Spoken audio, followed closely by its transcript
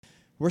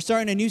We're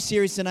starting a new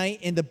series tonight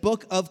in the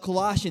book of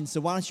Colossians.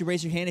 So why don't you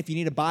raise your hand if you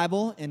need a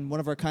Bible, and one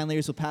of our kind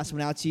leaders will pass one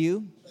out to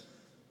you.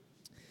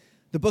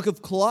 The book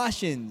of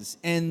Colossians,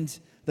 and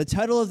the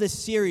title of this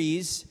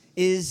series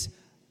is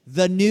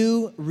The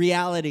New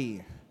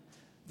Reality.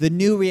 The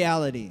New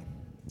Reality.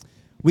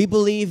 We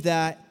believe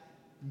that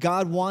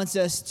God wants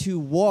us to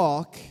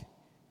walk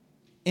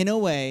in a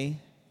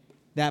way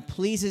that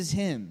pleases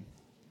Him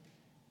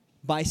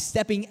by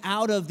stepping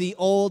out of the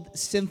old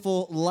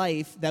sinful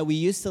life that we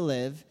used to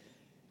live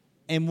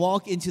and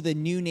walk into the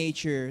new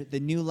nature, the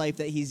new life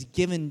that He's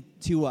given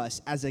to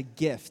us as a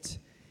gift.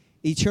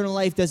 Eternal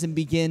life doesn't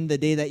begin the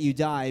day that you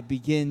die. It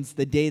begins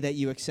the day that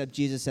you accept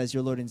Jesus as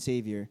your Lord and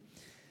Savior.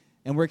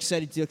 And we're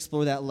excited to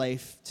explore that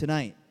life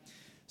tonight.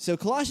 So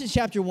Colossians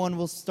chapter 1,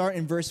 we'll start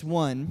in verse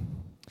 1.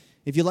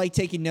 If you like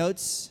taking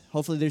notes,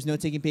 hopefully there's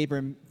note-taking paper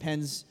and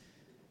pens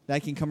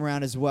that can come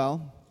around as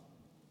well.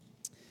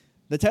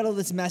 The title of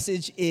this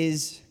message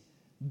is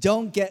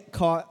Don't Get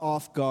Caught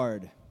Off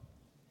Guard.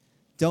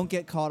 Don't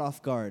get caught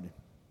off guard.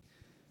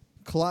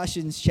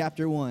 Colossians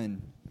chapter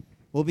 1.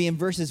 We'll be in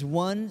verses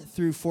 1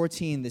 through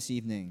 14 this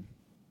evening.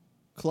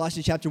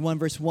 Colossians chapter 1,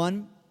 verse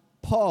 1.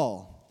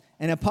 Paul,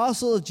 an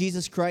apostle of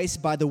Jesus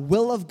Christ by the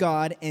will of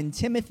God, and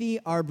Timothy,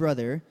 our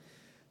brother,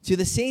 to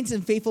the saints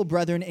and faithful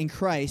brethren in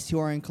Christ who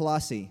are in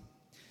Colossae.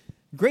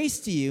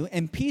 Grace to you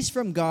and peace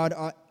from God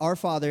our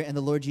Father and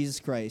the Lord Jesus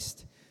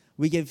Christ.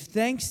 We give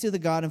thanks to the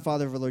God and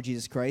Father of our Lord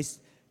Jesus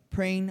Christ,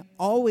 praying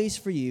always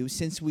for you,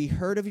 since we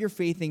heard of your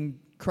faith in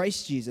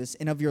Christ Jesus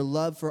and of your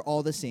love for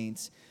all the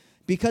saints,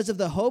 because of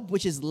the hope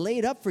which is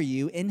laid up for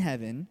you in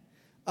heaven,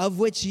 of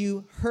which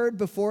you heard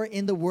before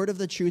in the word of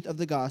the truth of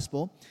the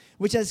gospel,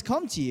 which has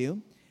come to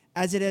you,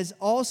 as it has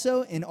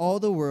also in all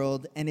the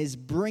world, and is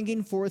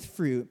bringing forth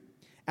fruit,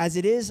 as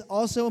it is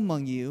also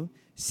among you,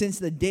 since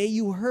the day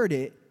you heard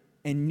it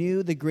and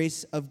knew the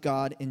grace of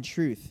God in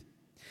truth.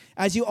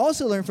 As you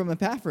also learned from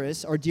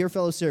Epaphras, our dear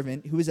fellow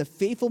servant, who is a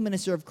faithful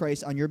minister of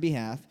Christ on your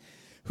behalf,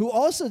 who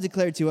also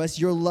declared to us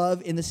your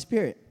love in the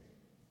Spirit.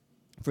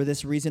 For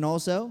this reason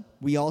also,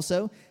 we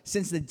also,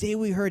 since the day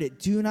we heard it,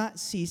 do not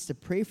cease to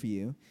pray for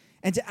you,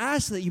 and to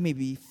ask that you may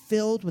be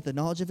filled with the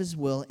knowledge of His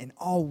will in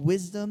all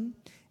wisdom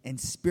and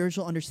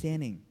spiritual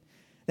understanding,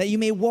 that you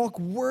may walk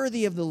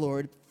worthy of the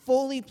Lord,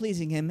 fully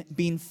pleasing Him,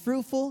 being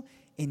fruitful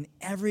in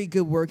every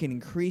good work and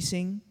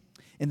increasing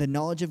in the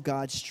knowledge of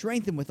God,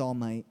 strengthened with all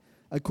might,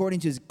 according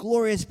to His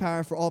glorious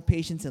power, for all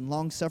patience and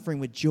long-suffering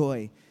with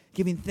joy,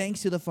 giving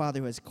thanks to the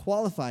Father who has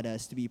qualified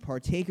us to be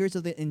partakers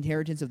of the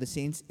inheritance of the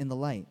saints in the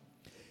light.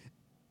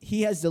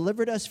 He has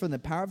delivered us from the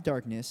power of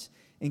darkness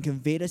and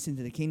conveyed us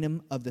into the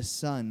kingdom of the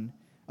Son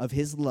of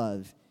His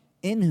love,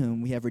 in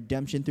whom we have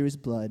redemption through His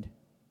blood,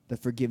 the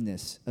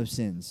forgiveness of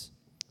sins.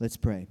 Let's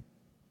pray.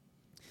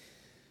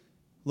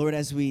 Lord,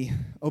 as we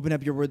open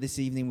up your word this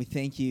evening, we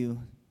thank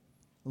you,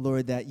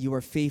 Lord, that you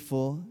are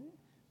faithful,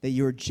 that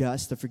you are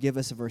just to forgive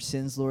us of our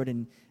sins, Lord.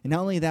 And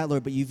not only that,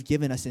 Lord, but you've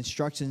given us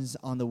instructions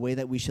on the way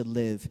that we should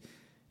live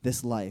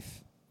this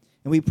life.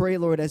 And we pray,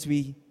 Lord, as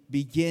we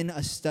begin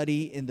a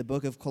study in the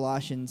book of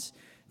Colossians,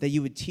 that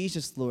you would teach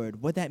us,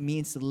 Lord, what that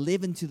means to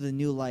live into the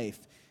new life,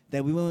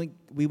 that we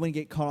wouldn't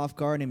get caught off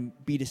guard and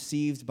be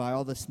deceived by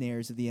all the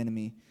snares of the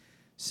enemy.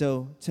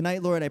 So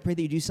tonight, Lord, I pray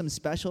that you do something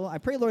special. I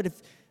pray, Lord,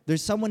 if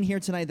there's someone here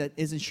tonight that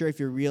isn't sure if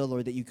you're real,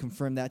 Lord, that you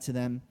confirm that to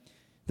them.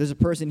 There's a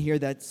person here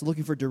that's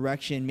looking for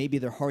direction. Maybe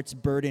their heart's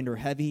burdened or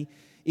heavy.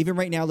 Even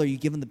right now, Lord, you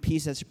give them the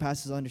peace that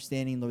surpasses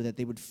understanding, Lord, that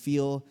they would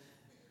feel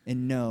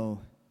and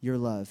know your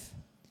love.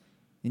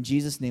 In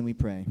Jesus' name we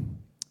pray.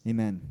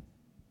 Amen.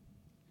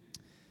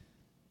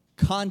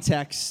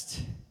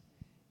 Context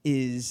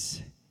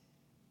is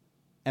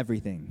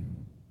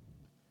everything.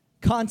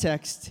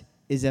 Context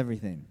is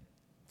everything.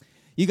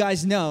 You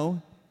guys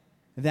know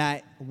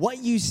that what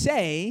you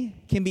say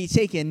can be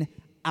taken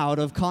out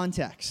of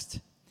context.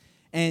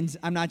 And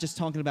I'm not just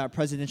talking about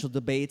presidential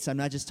debates. I'm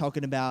not just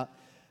talking about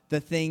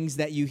the things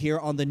that you hear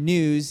on the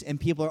news, and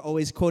people are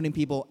always quoting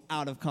people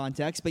out of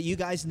context. But you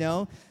guys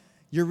know,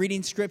 you're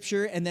reading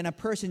scripture, and then a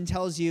person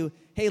tells you,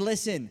 hey,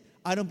 listen,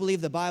 I don't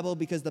believe the Bible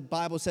because the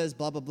Bible says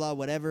blah, blah, blah,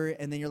 whatever.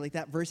 And then you're like,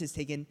 that verse is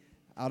taken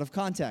out of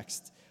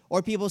context.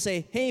 Or people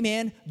say, hey,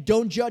 man,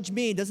 don't judge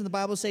me. Doesn't the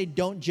Bible say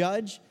don't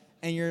judge?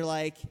 And you're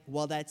like,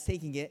 well, that's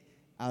taking it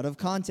out of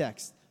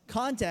context.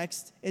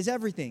 Context is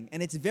everything,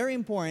 and it's very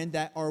important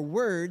that our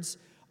words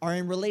are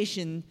in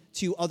relation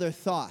to other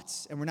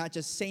thoughts, and we're not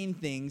just saying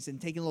things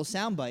and taking little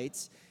sound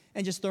bites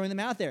and just throwing them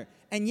out there.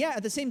 And yet,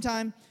 at the same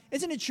time,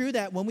 isn't it true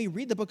that when we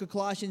read the book of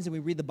Colossians and we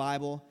read the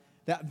Bible,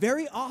 that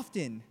very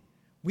often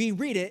we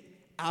read it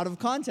out of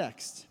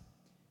context?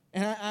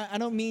 And I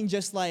don't mean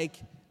just like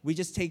we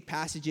just take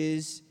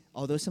passages,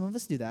 although some of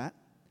us do that.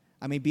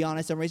 I mean, be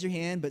honest, don't raise your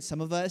hand, but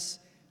some of us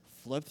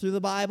flip through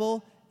the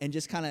Bible and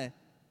just kind of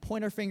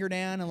point our finger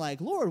down and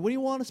like, Lord, what do you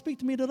want to speak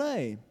to me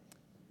today?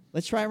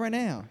 Let's try it right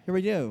now. Here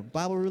we go.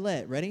 Bible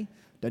roulette. Ready?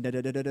 And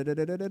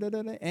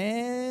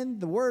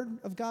the word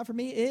of God for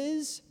me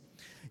is,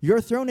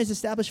 your throne is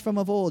established from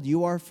of old.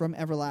 You are from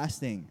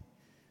everlasting.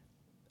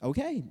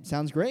 Okay,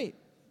 sounds great.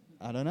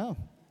 I don't know.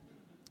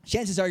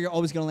 chances are you're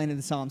always going to land in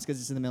the Psalms because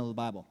it's in the middle of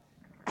the Bible.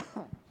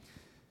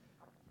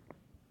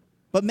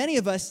 But many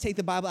of us take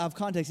the Bible out of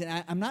context,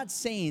 and I'm not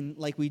saying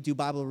like we do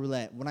Bible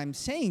roulette. What I'm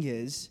saying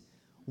is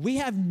we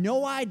have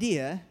no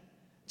idea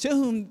to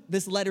whom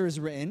this letter is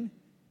written,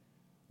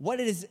 what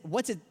it is,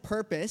 what's its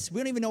purpose.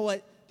 We don't even know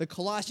what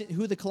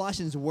who the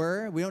Colossians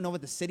were. We don't know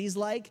what the city's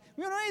like.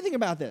 We don't know anything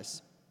about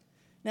this.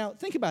 Now,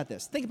 think about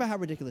this. Think about how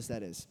ridiculous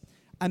that is.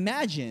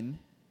 Imagine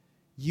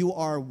you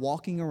are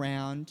walking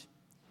around,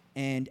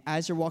 and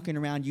as you're walking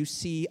around, you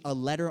see a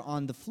letter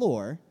on the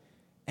floor,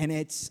 and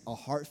it's a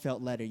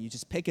heartfelt letter. You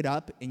just pick it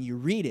up, and you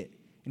read it.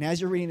 And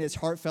as you're reading this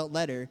heartfelt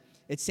letter,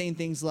 it's saying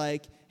things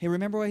like, hey,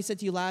 remember what I said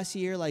to you last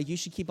year? Like, you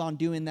should keep on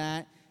doing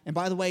that. And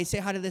by the way, say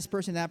hi to this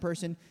person, that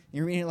person. And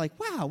you're reading it like,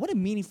 wow, what a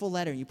meaningful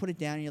letter. And you put it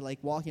down, and you're like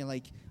walking,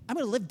 like, I'm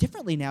going to live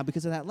differently now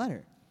because of that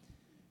letter.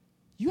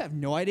 You have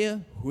no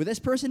idea who this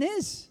person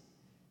is,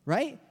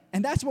 right?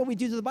 And that's what we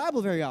do to the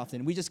Bible very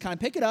often. We just kind of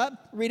pick it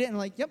up, read it, and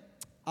like, yep,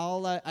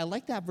 I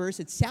like that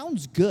verse. It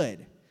sounds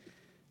good.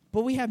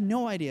 But we have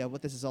no idea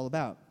what this is all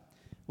about.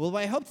 Well,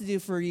 what I hope to do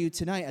for you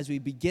tonight as we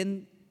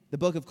begin the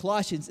book of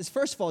Colossians is,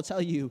 first of all,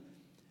 tell you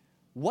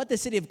what the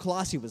city of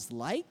Colossae was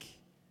like,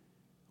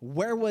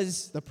 where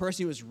was the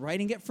person who was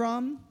writing it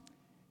from,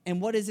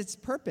 and what is its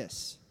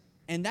purpose.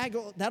 And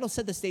that'll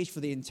set the stage for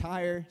the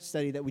entire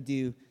study that we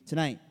do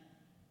tonight.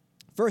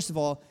 First of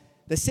all,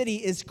 the city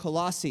is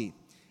Colossae.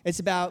 It's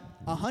about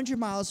 100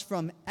 miles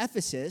from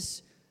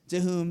Ephesus, to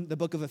whom the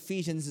book of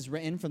Ephesians is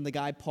written, from the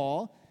guy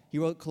Paul. He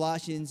wrote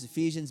Colossians,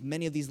 Ephesians,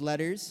 many of these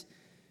letters.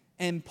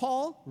 And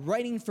Paul,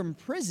 writing from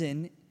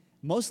prison,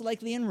 most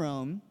likely in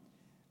Rome,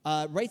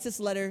 writes this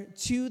letter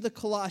to the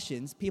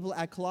Colossians, people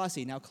at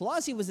Colossae. Now,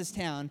 Colossae was this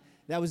town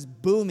that was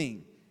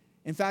booming.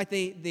 In fact,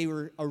 they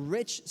were a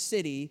rich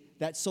city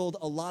that sold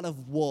a lot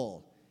of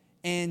wool.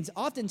 And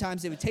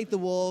oftentimes, they would take the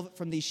wool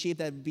from these sheep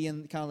that would be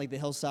in kind of like the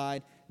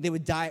hillside. They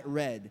would dye it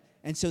red.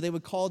 And so they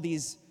would call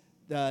these,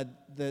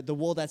 the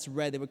wool that's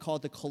red, they would call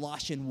it the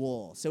Colossian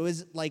wool. So it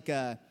was like,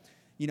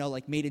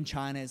 like made in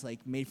China. It's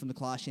like made from the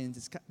Colossians.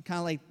 It's kind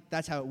of like,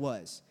 that's how it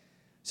was.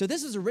 So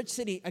this was a rich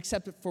city,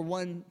 except for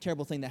one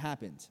terrible thing that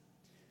happened.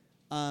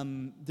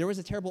 There was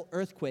a terrible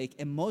earthquake,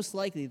 and most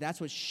likely that's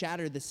what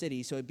shattered the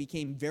city, so it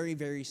became very,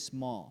 very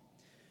small.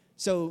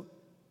 So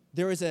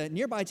there was a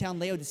nearby town,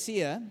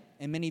 Laodicea,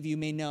 and many of you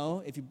may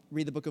know, if you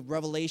read the book of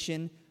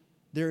Revelation,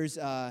 there's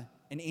an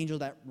angel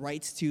that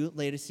writes to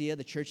Laodicea,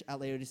 the church at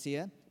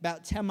Laodicea,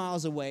 about 10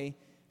 miles away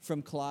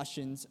from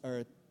Colossians,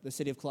 or the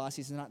city of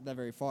Colossae, so not that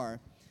very far.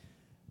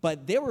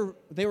 But they were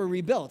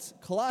rebuilt.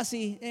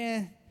 Colossae,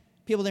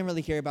 people didn't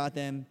really care about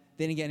them.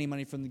 They didn't get any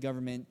money from the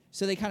government,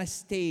 so they kind of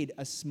stayed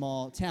a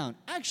small town.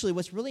 Actually,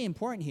 what's really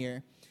important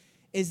here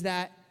is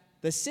that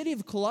the city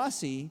of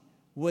Colossae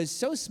was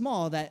so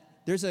small that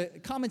there's a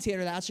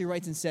commentator that actually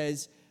writes and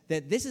says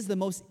that this is the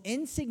most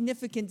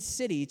insignificant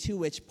city to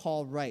which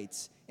Paul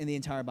writes in the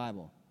entire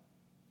Bible.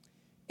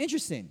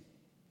 Interesting.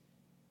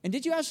 And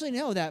did you actually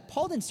know that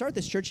Paul didn't start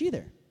this church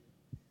either?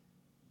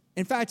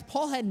 In fact,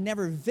 Paul had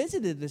never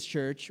visited this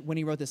church when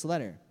he wrote this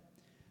letter.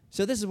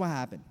 So this is what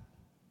happened.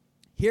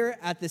 Here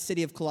at the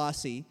city of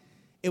Colossae,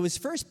 it was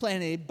first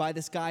planted by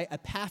this guy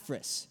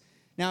Epaphras.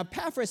 Now,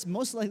 Epaphras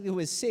most likely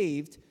was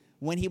saved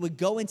when he would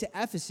go into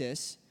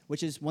Ephesus,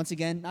 which is, once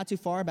again, not too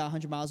far, about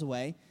 100 miles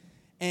away.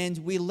 And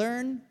we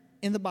learn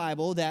in the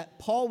Bible that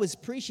Paul was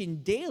preaching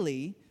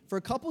daily for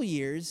a couple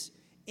years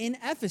in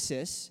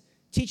Ephesus,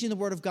 teaching the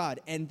Word of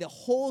God. And the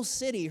whole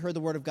city heard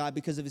the Word of God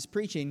because of his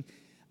preaching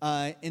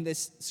in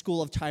this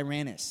school of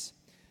Tyrannus.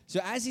 So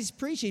as he's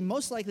preaching,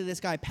 most likely this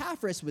guy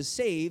Epaphras was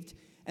saved,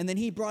 and then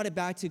he brought it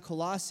back to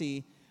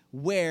Colossae,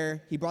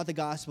 where he brought the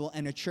gospel,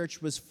 and a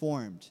church was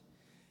formed.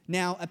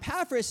 Now,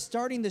 Epaphras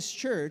starting this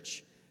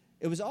church,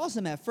 it was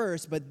awesome at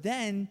first, but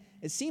then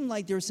it seemed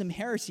like there was some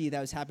heresy that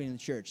was happening in the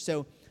church.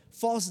 So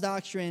false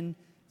doctrine,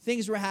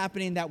 things were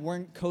happening that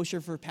weren't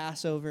kosher for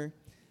Passover.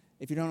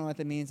 If you don't know what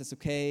that means, that's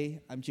okay.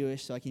 I'm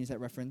Jewish, so I can use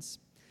that reference.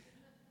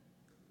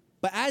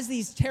 But as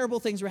these terrible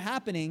things were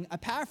happening,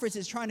 Epaphras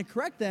is trying to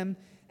correct them,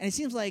 and it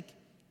seems like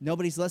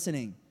nobody's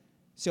listening.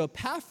 So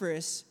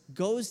Epaphras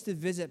goes to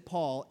visit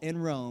Paul in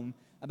Rome,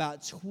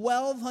 about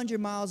 1,200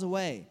 miles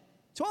away.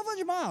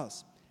 1,200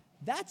 miles.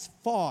 That's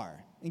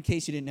far, in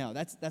case you didn't know.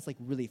 That's like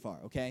really far,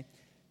 okay?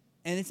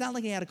 And it's not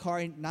like he had a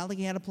car, not like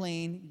he had a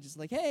plane. Just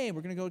like, hey,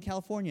 we're going to go to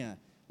California.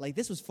 Like,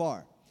 this was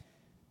far.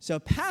 So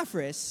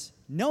Epaphras,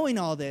 knowing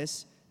all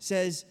this,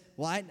 says,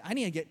 well, I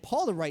need to get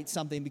Paul to write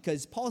something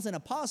because Paul's an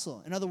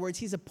apostle. In other words,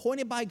 he's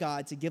appointed by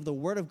God to give the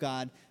word of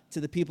God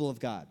to the people of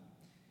God.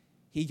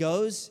 He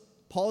goes,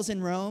 Paul's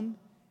in Rome,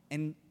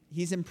 and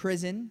he's in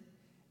prison.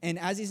 And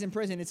as he's in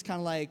prison, it's kind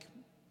of like,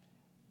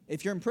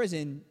 if you're in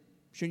prison,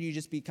 shouldn't you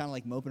just be kind of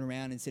like moping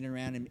around and sitting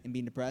around and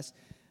being depressed?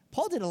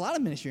 Paul did a lot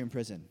of ministry in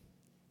prison.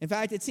 In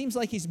fact, it seems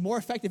like he's more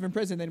effective in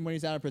prison than when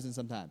he's out of prison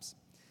sometimes.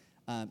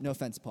 No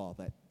offense, Paul,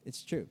 but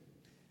it's true.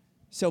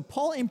 So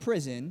Paul in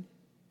prison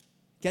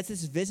gets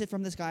this visit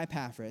from this guy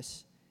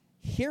Epaphras.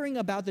 Hearing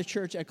about the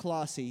church at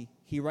Colossae,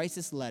 he writes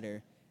this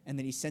letter, and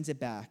then he sends it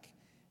back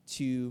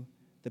to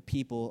the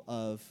people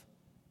of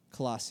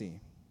Colossae.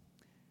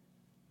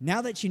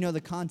 Now that you know the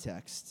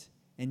context,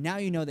 and now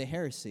you know the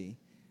heresy,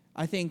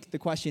 I think the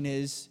question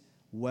is,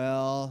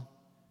 well,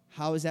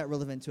 how is that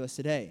relevant to us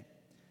today?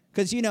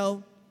 Because,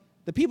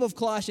 the people of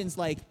Colossians,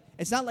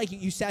 it's not like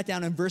you sat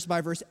down and verse by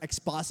verse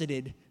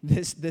exposited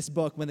this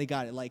book when they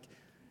got it.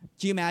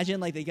 Do you imagine,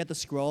 they get the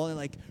scroll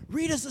and,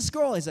 read us the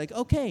scroll. It's like,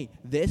 okay,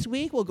 this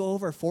week we'll go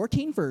over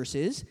 14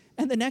 verses,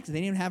 and the next, they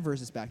didn't even have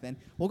verses back then.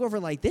 We'll go over,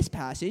 this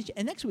passage,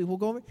 and next week we'll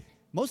go over,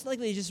 most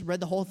likely they just read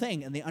the whole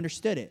thing and they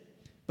understood it.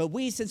 But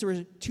we, since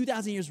we're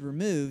 2,000 years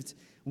removed,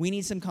 we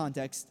need some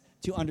context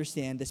to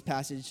understand this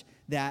passage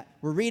that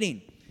we're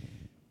reading.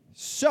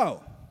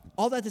 So,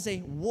 all that to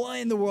say, what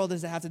in the world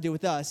does it have to do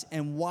with us,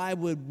 and why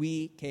would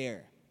we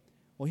care?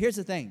 Well, here's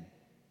the thing.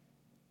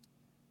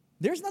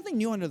 There's nothing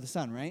new under the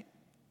sun, right?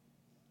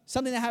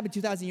 Something that happened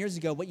 2,000 years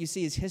ago, what you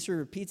see is history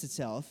repeats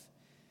itself.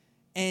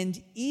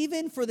 And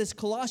even for this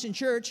Colossian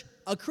church,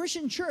 a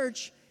Christian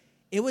church,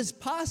 it was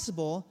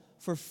possible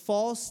for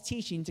false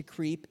teaching to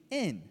creep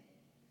in.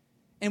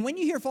 And when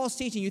you hear false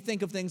teaching, you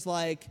think of things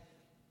like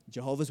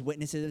Jehovah's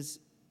Witnesses,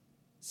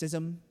 you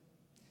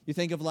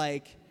think of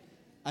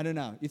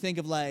you think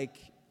of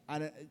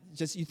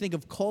you think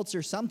of cults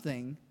or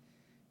something.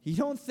 You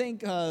don't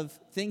think of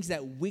things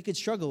that we could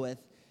struggle with.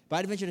 But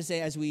I'd venture to say,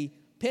 as we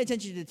pay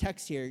attention to the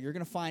text here, you're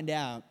going to find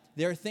out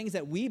there are things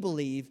that we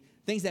believe,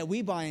 things that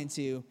we buy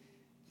into,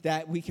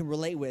 that we can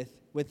relate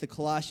with the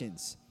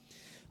Colossians.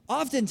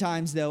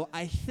 Oftentimes, though,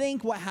 I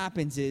think what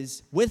happens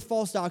is, with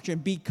false doctrine,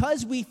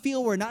 because we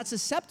feel we're not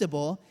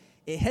susceptible,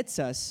 it hits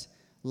us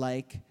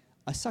like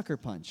a sucker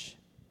punch.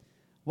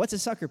 What's a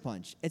sucker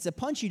punch? It's a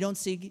punch you don't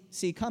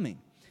see coming.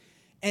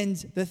 And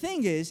the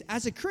thing is,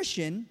 as a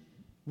Christian,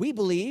 we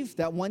believe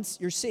that once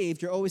you're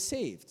saved, you're always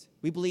saved.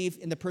 We believe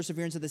in the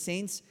perseverance of the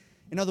saints.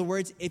 In other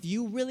words, if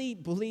you really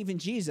believe in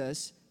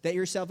Jesus, that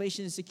your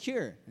salvation is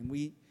secure. And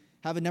we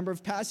have a number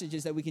of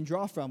passages that we can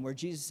draw from where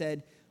Jesus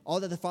said, all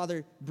that the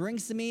Father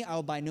brings to me, I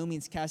will by no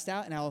means cast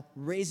out, and I'll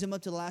raise him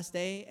up to the last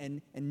day,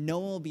 and no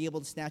one will be able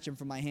to snatch him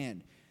from my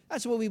hand.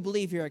 That's what we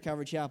believe here at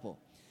Calvary Chapel.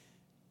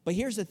 But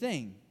here's the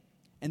thing,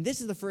 and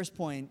this is the first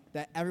point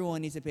that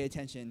everyone needs to pay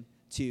attention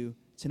to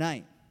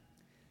tonight.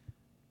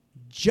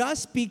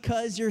 Just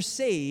because you're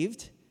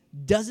saved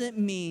doesn't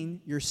mean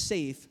you're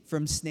safe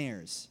from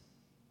snares.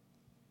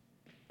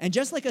 And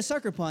just like a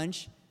sucker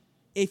punch,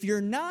 if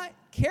you're not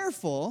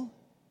careful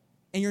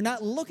and you're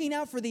not looking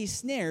out for these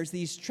snares,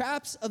 these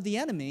traps of the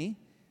enemy,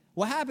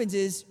 what happens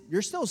is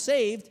you're still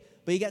saved,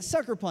 but you get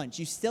sucker punched.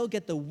 You still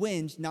get the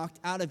wind knocked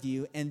out of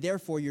you, and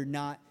therefore you're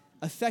not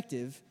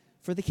effective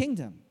for the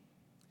kingdom.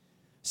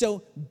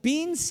 So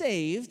being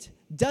saved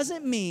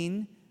doesn't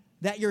mean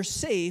that you're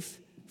safe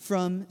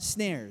from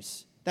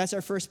snares. That's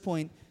our first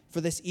point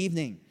for this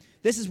evening.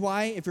 This is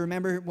why, if you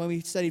remember when we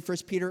studied 1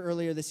 Peter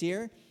earlier this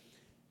year,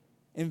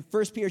 in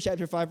 1 Peter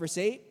chapter 5, verse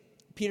 8,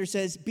 Peter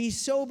says, "Be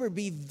sober,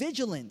 be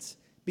vigilant,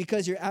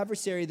 because your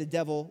adversary, the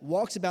devil,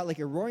 walks about like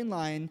a roaring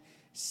lion,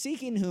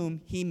 seeking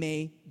whom he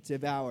may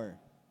devour."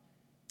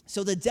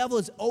 So the devil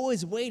is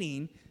always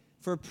waiting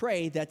for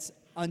prey that's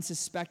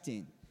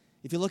unsuspecting.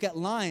 If you look at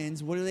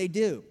lions, what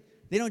do?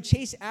 They don't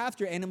chase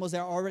after animals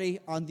that are already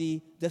on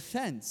the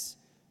defense,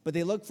 but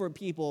they look for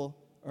people,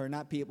 or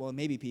not people,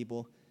 maybe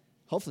people,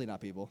 hopefully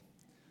not people.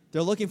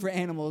 They're looking for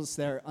animals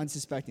that are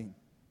unsuspecting.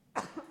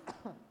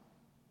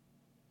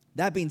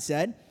 That being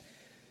said,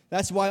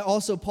 that's why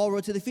also Paul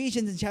wrote to the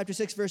Ephesians in chapter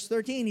 6, verse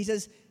 13. He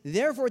says,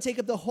 "Therefore take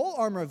up the whole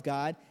armor of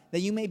God,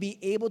 that you may be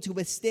able to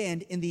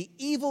withstand in the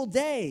evil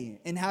day,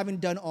 and having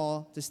done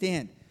all to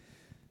stand."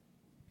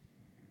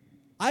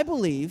 I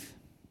believe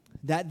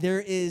that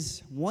there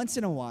is once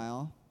in a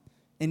while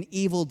an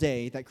evil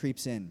day that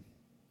creeps in.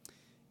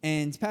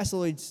 And Pastor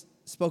Lloyd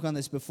spoke on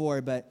this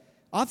before, but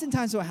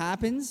oftentimes what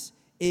happens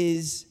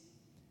is,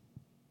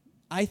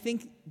 I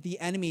think the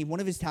enemy, one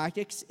of his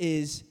tactics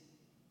is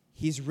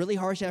he's really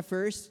harsh at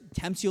first,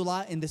 tempts you a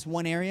lot in this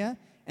one area,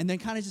 and then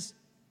kind of just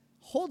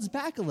holds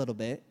back a little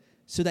bit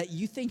so that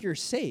you think you're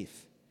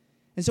safe.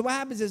 And so what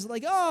happens is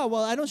like, oh,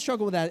 well, I don't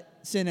struggle with that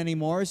sin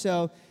anymore,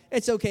 so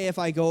it's okay if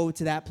I go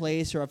to that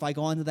place or if I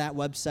go onto that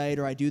website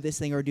or I do this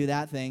thing or do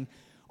that thing.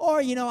 Or,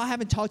 I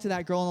haven't talked to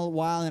that girl in a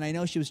while and I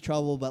know she was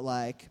trouble, but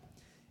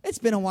it's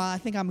been a while. I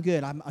think I'm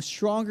good. I'm a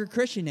stronger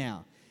Christian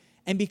now.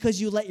 And because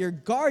you let your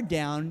guard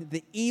down,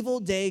 the evil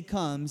day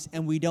comes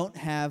and we don't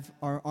have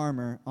our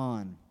armor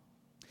on.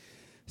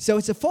 So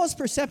it's a false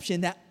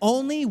perception that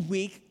only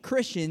weak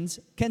Christians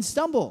can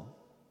stumble.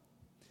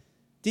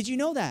 Did you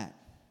know that?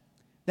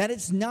 That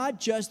it's not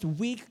just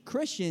weak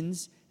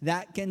Christians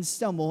that can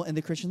stumble in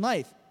the Christian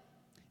life.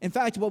 In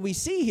fact, what we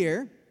see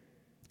here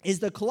is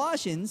the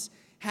Colossians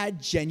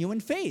had genuine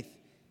faith.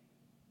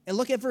 And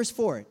look at verse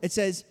 4. It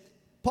says,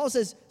 Paul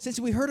says, "Since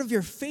we heard of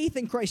your faith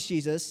in Christ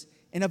Jesus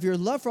and of your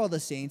love for all the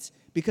saints,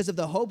 because of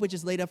the hope which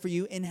is laid up for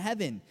you in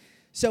heaven."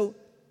 So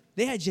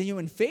they had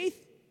genuine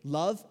faith,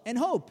 love, and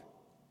hope.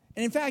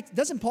 And in fact,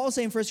 doesn't Paul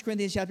say in 1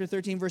 Corinthians chapter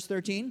 13, verse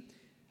 13,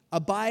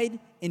 "Abide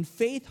in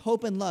faith,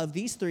 hope, and love,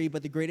 these three,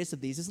 but the greatest of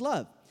these is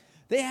love."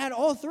 They had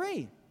all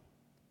three.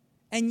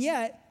 And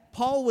yet,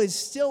 Paul was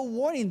still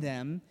warning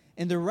them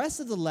in the rest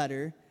of the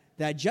letter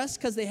that just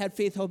because they had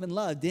faith, hope, and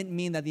love didn't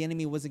mean that the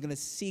enemy wasn't going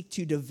to seek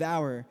to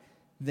devour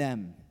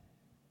them.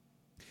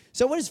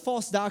 So what is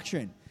false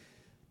doctrine?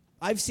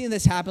 I've seen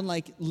this happen,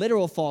 like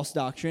literal false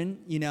doctrine,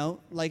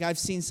 like I've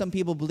seen some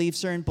people believe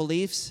certain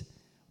beliefs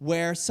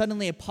where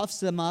suddenly it puffs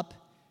them up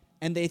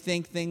and they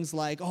think things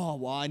like, oh,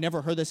 well, I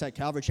never heard this at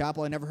Calvary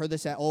Chapel. I never heard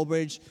this at Old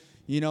Bridge.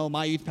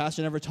 My youth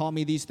pastor never taught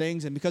me these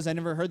things. And because I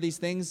never heard these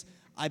things,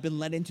 I've been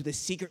led into the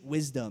secret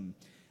wisdom.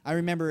 I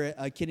remember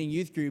a kid in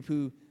youth group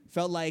who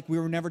felt like we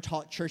were never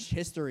taught church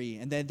history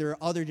and that there are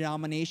other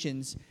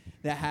denominations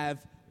that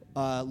have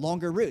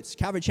longer roots.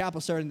 Calvary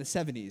Chapel started in the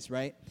 70s,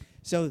 right?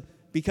 So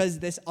because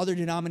this other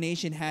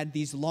denomination had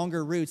these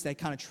longer roots that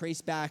kind of trace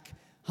back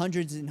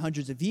hundreds and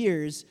hundreds of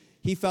years,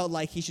 he felt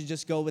like he should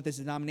just go with this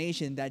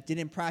denomination that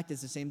didn't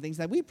practice the same things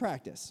that we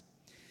practice.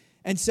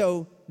 And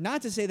so,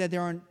 not to say that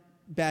there aren't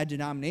bad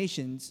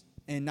denominations,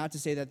 and not to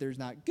say that there's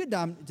not good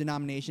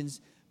denominations,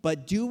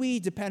 but do we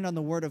depend on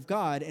the Word of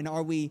God, and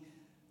are we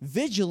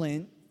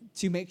vigilant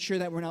to make sure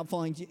that we're not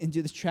falling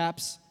into the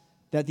traps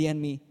that the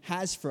enemy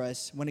has for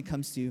us when it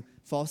comes to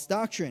false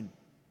doctrine?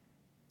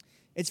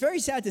 It's very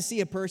sad to see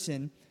a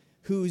person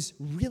who's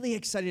really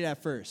excited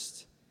at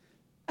first.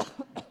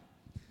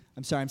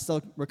 I'm sorry, I'm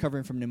still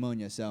recovering from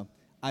pneumonia, so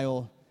I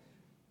will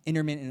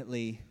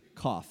intermittently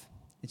cough.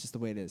 It's just the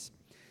way it is.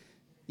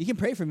 You can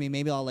pray for me.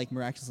 Maybe I'll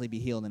miraculously be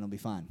healed and it'll be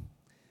fine.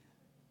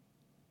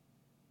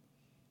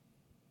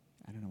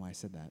 I don't know why I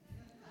said that.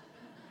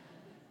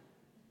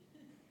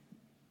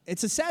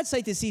 It's a sad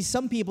sight to see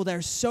some people that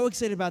are so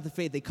excited about the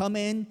faith. They come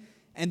in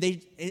and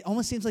it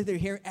almost seems like they're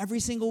here every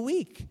single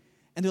week.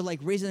 And they're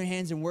raising their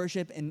hands in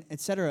worship and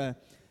etc.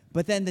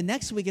 But then the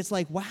next week it's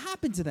what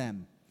happened to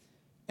them?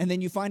 And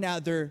then you find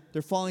out they're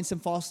following some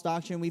false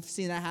doctrine. We've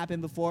seen that happen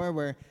before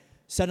where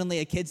suddenly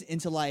a kid's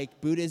into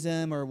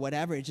Buddhism or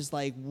whatever. It's just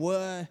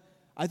what?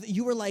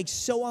 You were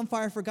so on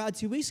fire for God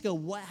 2 weeks ago.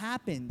 What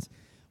happened?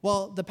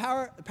 Well, the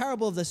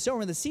parable of the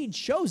sower and the seed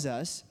shows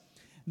us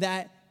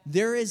that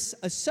there is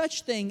a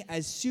such thing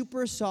as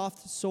super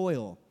soft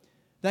soil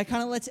that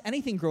kind of lets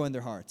anything grow in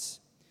their hearts.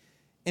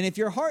 And if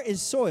your heart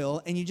is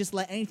soil and you just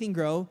let anything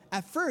grow,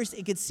 at first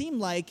it could seem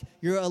like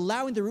you're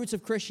allowing the roots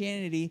of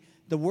Christianity,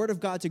 the Word of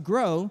God, to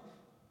grow,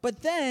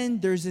 but then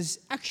there's this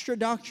extra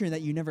doctrine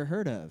that you never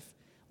heard of.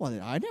 Well,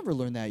 I never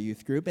learned that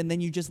youth group, and then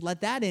you just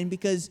let that in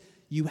because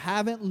you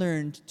haven't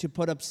learned to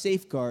put up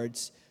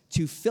safeguards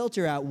to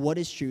filter out what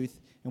is truth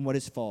and what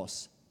is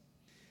false.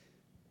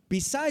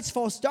 Besides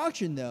false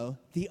doctrine, though,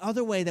 the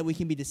other way that we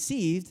can be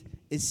deceived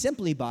is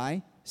simply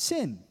by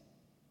sin.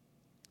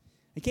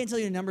 I can't tell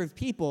you the number of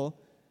people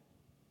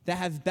that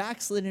have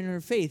backslidden in their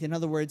faith. In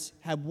other words,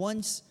 have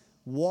once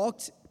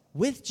walked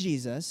with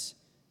Jesus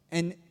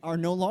and are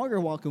no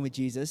longer walking with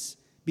Jesus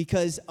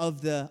because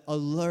of the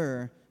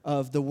allure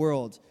of the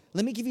world.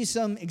 Let me give you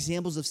some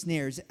examples of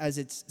snares as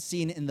it's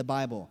seen in the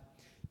Bible.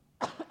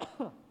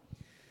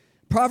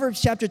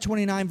 Proverbs chapter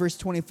 29, verse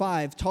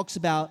 25 talks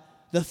about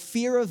the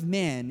fear of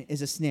man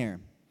is a snare.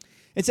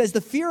 It says,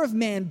 the fear of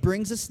man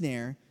brings a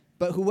snare,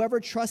 but whoever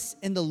trusts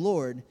in the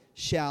Lord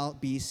shall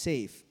be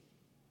safe.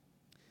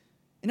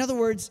 In other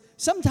words,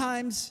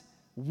 sometimes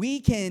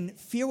we can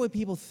fear what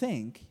people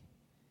think,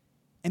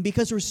 and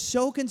because we're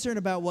so concerned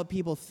about what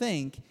people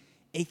think,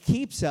 it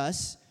keeps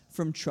us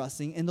from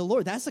trusting in the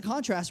Lord. That's the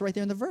contrast right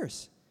there in the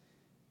verse.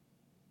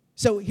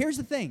 So here's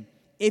the thing.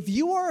 If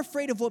you are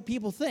afraid of what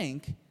people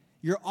think,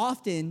 you're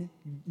often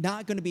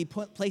not going to be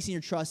placing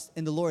your trust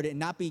in the Lord and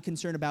not be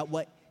concerned about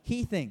what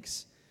He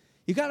thinks.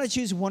 You got to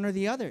choose one or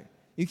the other.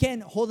 You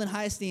can't hold in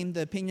high esteem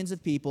the opinions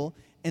of people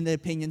and the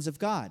opinions of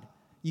God.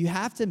 You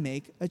have to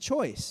make a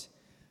choice.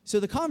 So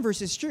the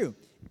converse is true.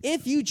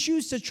 If you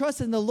choose to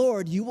trust in the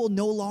Lord, you will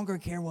no longer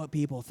care what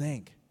people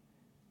think.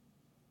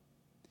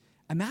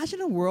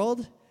 Imagine a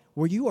world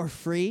where you are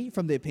free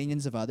from the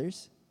opinions of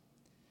others,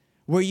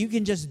 where you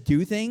can just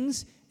do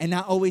things and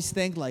not always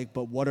think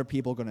but what are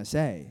people going to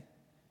say?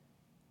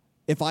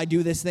 If I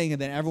do this thing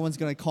and then everyone's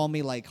going to call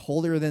me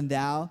holier than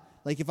thou,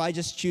 if I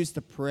just choose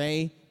to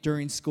pray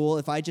during school,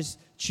 if I just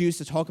choose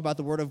to talk about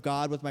the Word of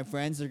God with my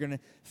friends, they're going to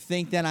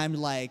think that I'm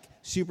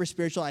super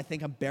spiritual. I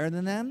think I'm better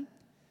than them.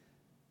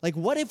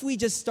 What if we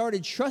just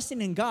started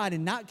trusting in God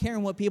and not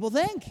caring what people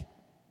think?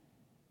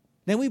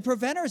 Then we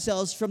prevent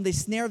ourselves from the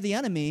snare of the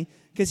enemy.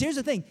 Because here's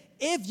the thing.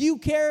 If you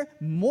care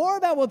more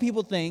about what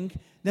people think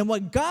than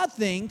what God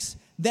thinks,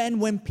 then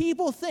when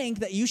people think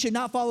that you should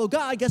not follow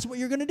God, guess what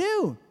you're going to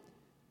do?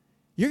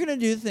 You're going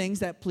to do things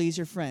that please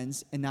your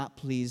friends and not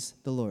please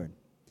the Lord.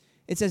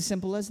 It's as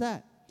simple as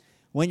that.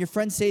 When your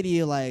friends say to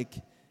you,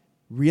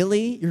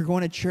 really? You're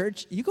going to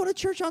church? You go to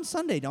church on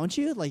Sunday, don't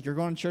you? You're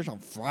going to church on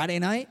Friday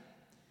night?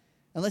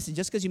 And listen,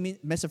 just because you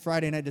miss a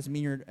Friday night doesn't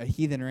mean you're a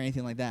heathen or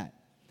anything like that.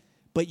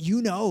 But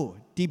you know,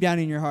 deep down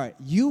in your heart,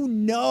 you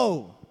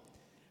know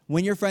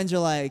when your friends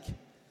are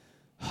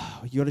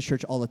you go to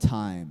church all the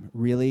time.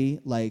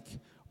 Really?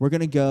 We're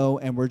going to go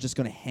and we're just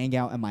going to hang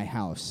out at my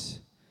house.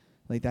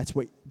 That's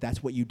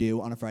what you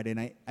do on a Friday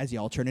night as the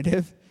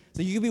alternative.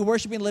 So you could be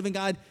worshiping the living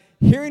God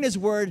hearing his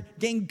word,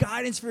 getting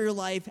guidance for your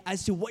life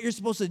as to what you're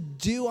supposed to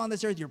do on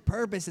this earth, your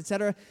purpose,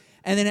 etc.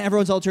 And then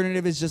everyone's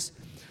alternative is just,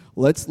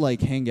 let's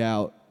like hang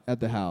out at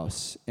the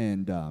house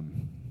and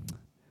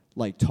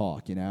like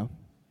talk, you know?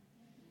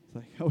 It's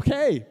like,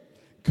 okay,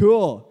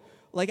 cool.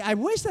 Like, I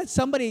wish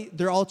that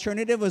their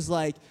alternative was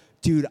like,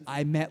 dude,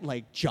 I met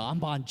like John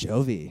Bon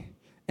Jovi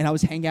and I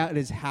was hanging out at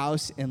his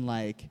house in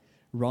like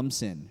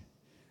Rumson.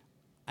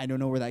 I don't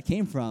know where that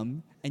came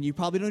from, and you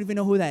probably don't even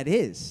know who that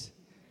is.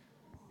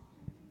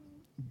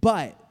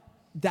 But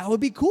that would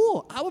be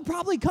cool. I would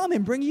probably come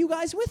and bring you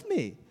guys with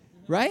me,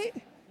 right?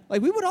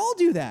 Like, we would all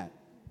do that.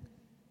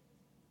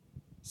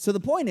 So the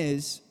point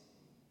is,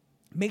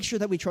 make sure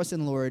that we trust in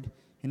the Lord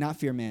and not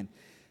fear man.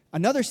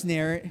 Another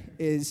snare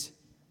is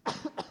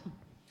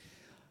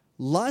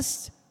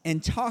lust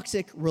and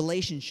toxic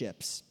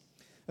relationships.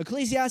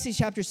 Ecclesiastes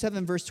chapter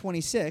 7, verse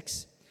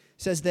 26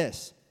 says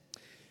this,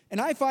 "And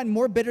I find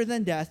more bitter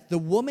than death the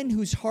woman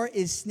whose heart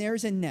is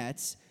snares and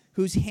nets,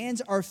 whose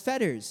hands are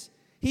fetters.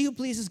 He who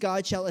pleases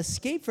God shall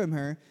escape from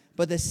her,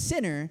 but the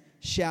sinner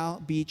shall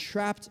be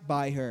trapped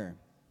by her."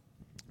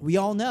 We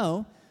all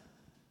know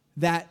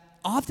that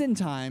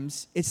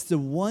oftentimes it's the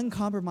one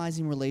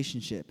compromising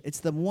relationship. It's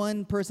the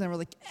one person that we're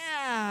like,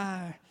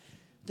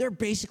 they're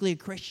basically a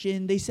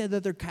Christian. They said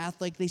that they're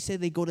Catholic. They say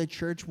they go to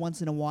church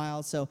once in a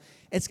while. So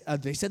it's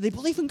they said they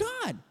believe in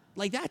God.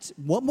 Like, that's,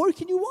 what more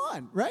can you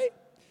want, right?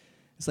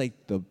 It's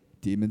like the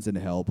demons in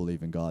hell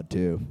believe in God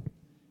too.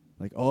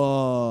 Like,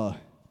 oh,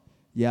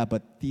 yeah,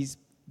 but this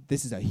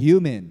is a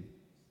human.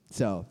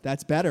 So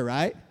that's better,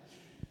 right?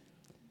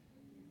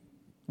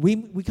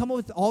 We come up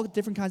with all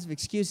different kinds of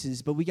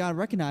excuses, but we got to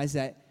recognize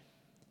that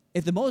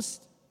if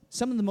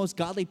some of the most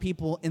godly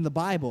people in the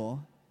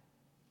Bible,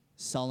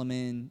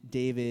 Solomon,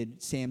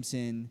 David,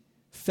 Samson,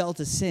 fell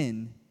to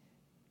sin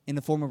in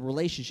the form of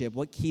relationship,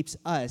 what keeps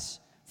us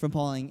from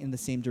falling in the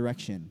same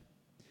direction?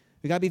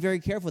 We got to be very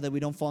careful that we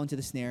don't fall into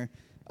the snare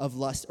of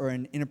lust or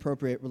an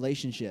inappropriate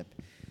relationship.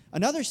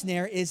 Another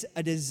snare is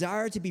a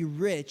desire to be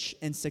rich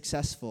and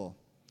successful.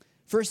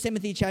 1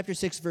 Timothy chapter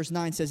 6, verse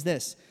 9 says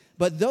this,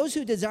 "But those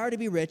who desire to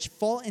be rich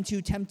fall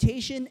into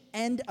temptation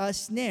and a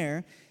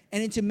snare,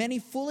 and into many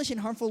foolish and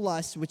harmful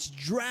lusts, which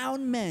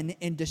drown men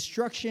in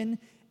destruction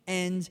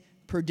and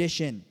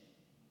perdition."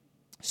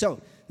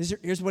 So,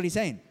 here's what he's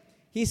saying.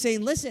 He's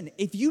saying, listen,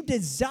 if you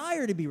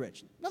desire to be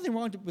rich, nothing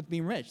wrong with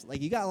being rich.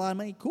 Like, you got a lot of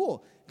money,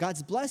 cool.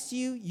 God's blessed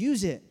you,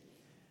 use it.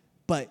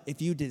 But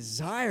if you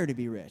desire to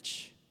be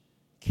rich,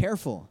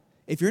 careful.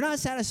 If you're not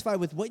satisfied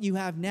with what you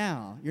have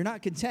now, you're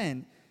not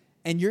content,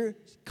 and you're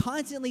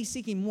constantly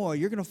seeking more,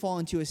 you're going to fall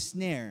into a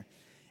snare.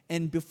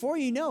 And before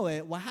you know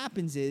it, what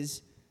happens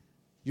is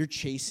you're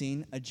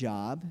chasing a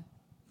job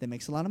that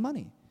makes a lot of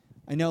money.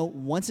 I know,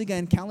 once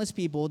again, countless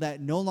people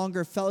that no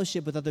longer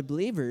fellowship with other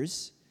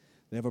believers.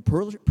 They have a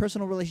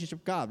personal relationship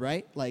with God,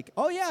 right? Like,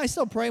 oh yeah, I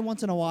still pray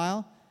once in a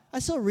while. I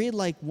still read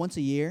like once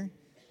a year.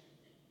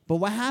 But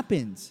what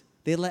happens?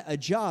 They let a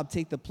job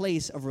take the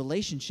place of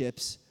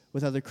relationships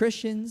with other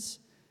Christians,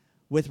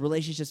 with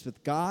relationships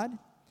with God.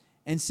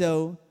 And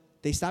so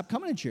they stop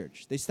coming to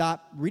church. They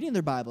stop reading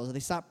their Bibles. They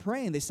stop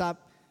praying. They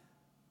stop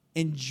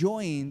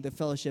enjoying the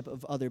fellowship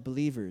of other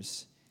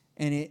believers.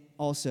 And it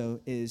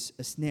also is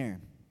a snare.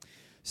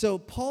 So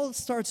Paul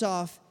starts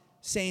off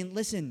saying,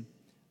 listen,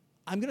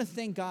 I'm going to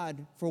thank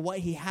God for what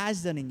he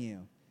has done in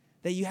you,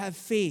 that you have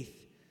faith,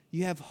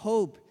 you have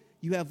hope,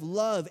 you have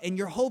love, and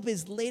your hope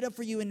is laid up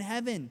for you in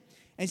heaven.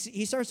 And so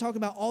he starts talking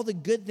about all the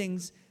good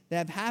things that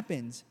have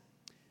happened.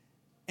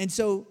 And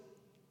so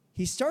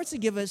he starts to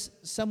give us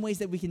some ways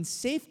that we can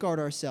safeguard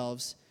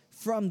ourselves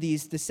from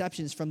these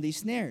deceptions, from these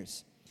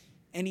snares.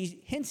 And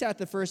he hints at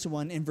the first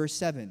one in verse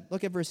 7.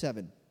 Look at verse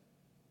 7.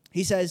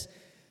 He says,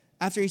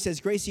 after he says,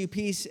 "Grace to you,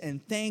 peace,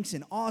 and thanks,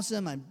 and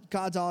awesome,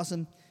 God's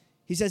awesome,"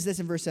 he says this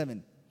in verse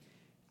 7.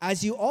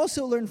 "As you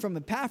also learned from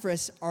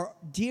Epaphras, our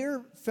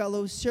dear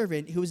fellow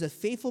servant, who is a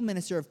faithful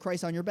minister of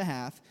Christ on your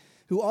behalf,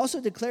 who also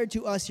declared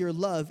to us your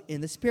love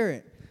in the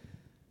Spirit."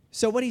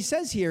 So what he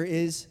says here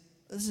is,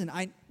 listen,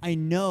 I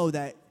know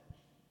that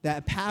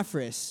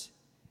Epaphras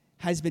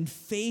has been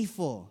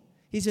faithful.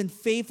 He's been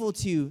faithful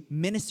to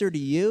minister to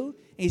you,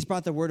 and he's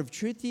brought the word of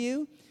truth to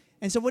you.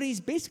 And so what he's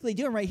basically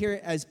doing right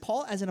here, as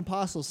Paul as an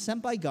apostle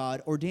sent by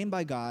God, ordained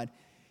by God,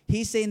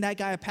 he's saying that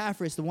guy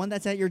Epaphras, the one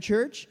that's at your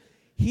church,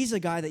 he's a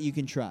guy that you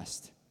can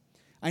trust.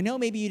 I know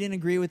maybe you didn't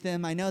agree with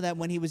him. I know that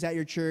when he was at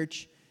your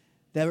church,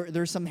 there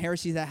were some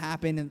heresies that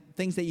happened and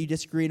things that you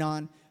disagreed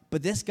on.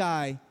 But this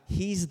guy,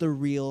 he's the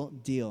real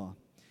deal.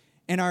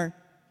 And our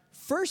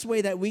first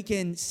way that we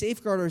can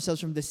safeguard ourselves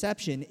from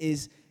deception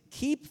is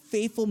keep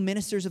faithful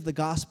ministers of the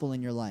gospel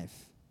in your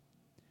life.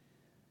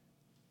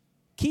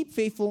 Keep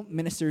faithful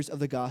ministers of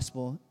the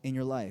gospel in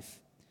your life.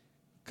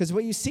 Because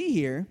what you see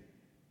here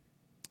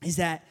is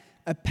that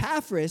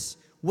Epaphras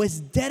was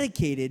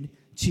dedicated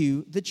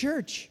to the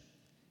church.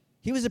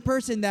 He was a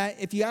person that,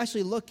 if you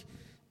actually look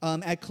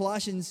at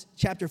Colossians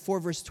chapter 4,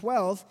 verse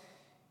 12,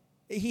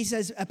 he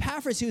says,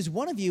 "Epaphras, who is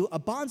one of you, a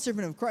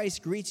bondservant of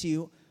Christ, greets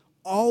you,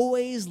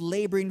 always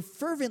laboring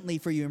fervently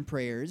for you in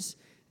prayers,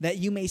 that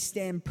you may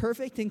stand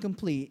perfect and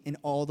complete in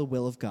all the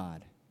will of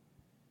God.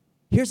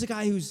 Here's a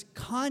guy who's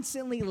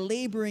constantly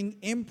laboring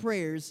in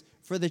prayers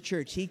for the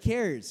church. He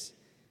cares,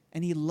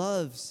 and he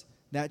loves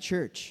that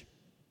church.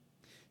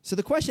 So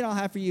the question I'll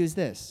have for you is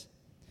this.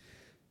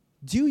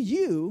 Do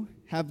you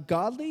have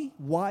godly,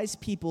 wise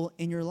people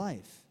in your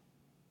life?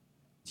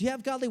 Do you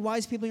have godly,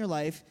 wise people in your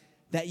life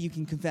that you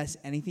can confess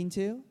anything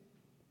to?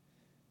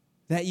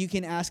 That you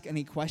can ask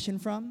any question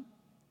from?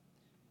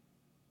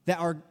 That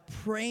are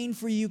praying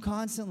for you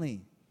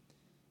constantly?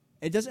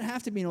 It doesn't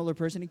have to be an older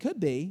person. It could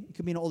be. It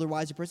could be an older,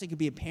 wiser person. It could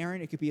be a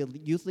parent. It could be a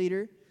youth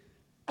leader.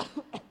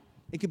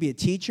 It could be a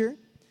teacher.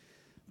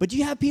 But do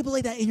you have people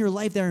like that in your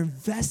life that are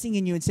investing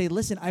in you and say,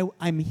 listen,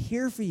 I'm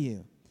here for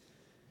you?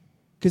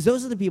 Because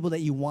those are the people that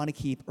you want to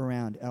keep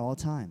around at all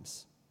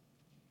times.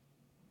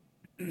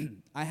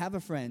 I have a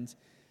friend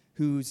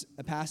who's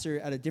a pastor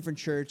at a different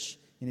church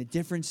in a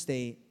different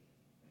state,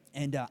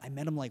 and I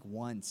met him like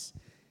once.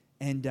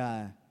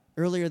 And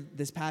earlier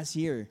this past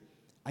year,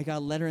 I got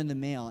a letter in the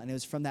mail, and it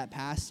was from that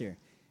pastor.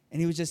 And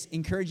he was just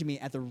encouraging me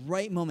at the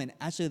right moment.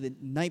 Actually, the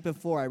night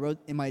before, I wrote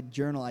in my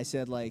journal, I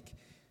said, like,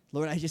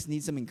 Lord, I just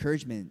need some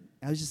encouragement.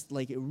 I was just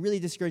like a really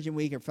discouraging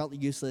week. I felt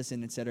useless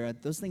and et cetera.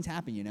 Those things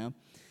happen, you know.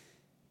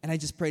 And I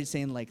just prayed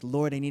saying, like,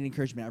 Lord, I need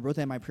encouragement. I wrote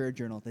that in my prayer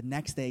journal. The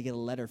next day, I get a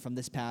letter from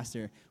this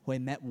pastor who I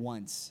met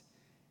once.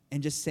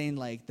 And just saying,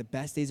 like, the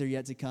best days are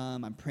yet to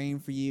come. I'm praying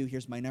for you.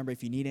 Here's my number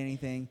if you need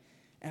anything.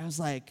 And I was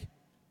like,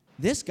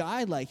 this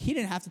guy, like, he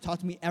didn't have to talk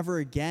to me ever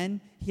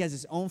again. He has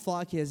his own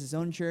flock. He has his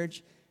own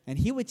church. And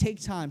he would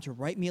take time to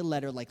write me a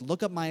letter, like,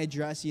 look up my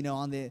address, you know,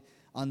 on the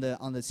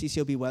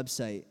CCOB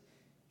website.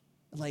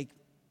 Like,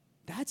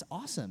 that's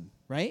awesome,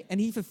 right? And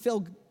he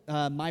fulfilled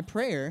my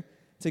prayer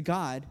to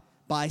God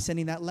by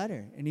sending that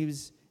letter. And he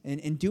was,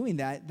 in doing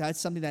that,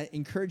 that's something that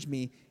encouraged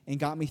me and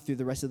got me through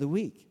the rest of the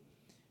week.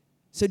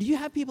 So do you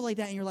have people like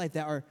that in your life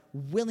that are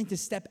willing to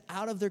step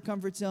out of their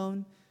comfort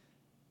zone,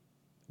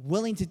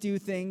 willing to do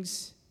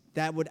things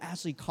that would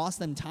actually cost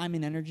them time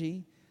and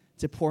energy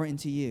to pour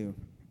into you?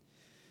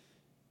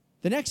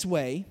 The next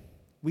way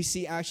we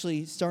see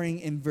actually starting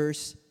in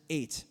verse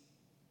 8,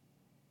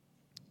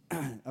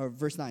 or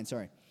verse 9,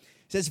 sorry.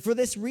 It says, for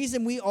this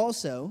reason we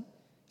also,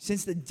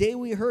 since the day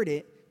we heard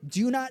it,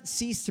 do not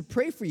cease to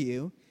pray for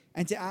you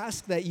and to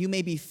ask that you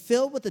may be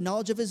filled with the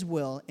knowledge of his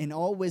will in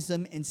all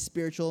wisdom and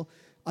spiritual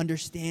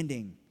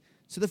understanding.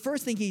 So the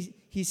first thing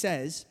he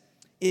says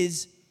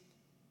is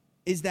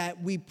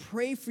that we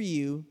pray for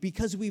you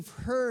because we've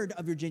heard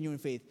of your genuine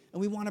faith and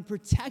we want to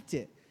protect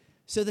it.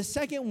 So the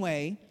second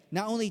way,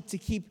 not only to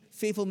keep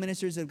faithful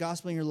ministers of the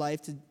gospel in your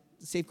life to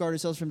safeguard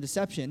ourselves from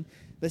deception,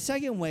 the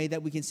second way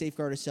that we can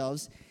safeguard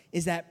ourselves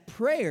is that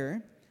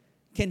prayer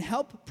can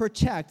help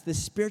protect the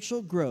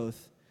spiritual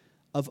growth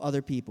of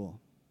other people.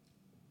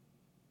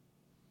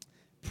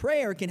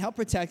 Prayer can help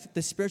protect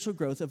the spiritual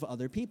growth of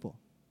other people.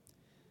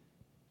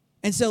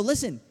 And so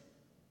listen,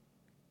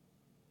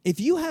 if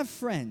you have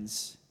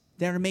friends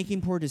that are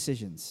making poor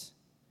decisions,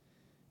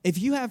 if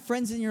you have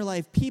friends in your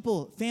life,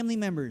 people, family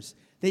members,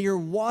 that you're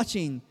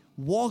watching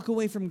walk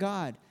away from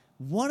God,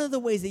 one of the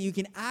ways that you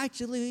can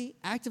actually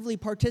actively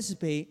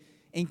participate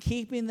in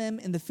keeping them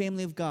in the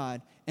family of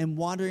God and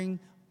wandering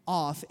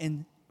off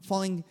and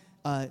falling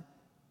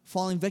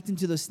victim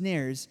to those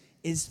snares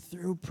is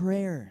through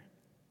prayer.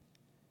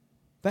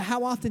 But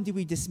how often do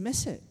we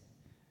dismiss it?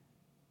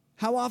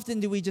 How often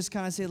do we just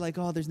kind of say like,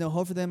 oh, there's no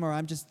hope for them, or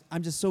I'm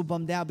just so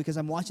bummed out because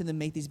I'm watching them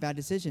make these bad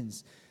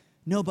decisions?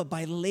 No, but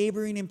by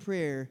laboring in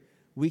prayer,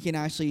 we can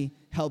actually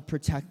help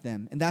protect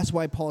them. And that's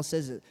why Paul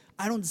says it.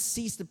 I don't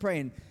cease to pray.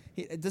 And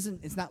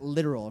it's not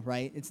literal,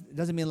 right? It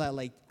doesn't mean that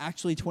like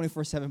actually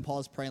 24/7 Paul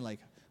is praying like,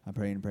 I'm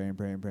praying.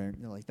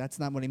 You know, like that's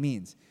not what he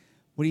means.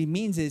 What he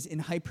means is in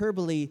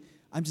hyperbole,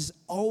 I'm just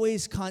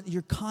always,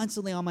 you're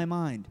constantly on my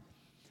mind.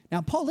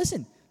 Now, Paul,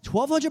 listen,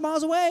 1,200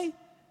 miles away,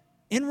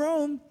 in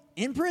Rome,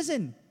 in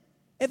prison.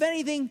 If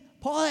anything,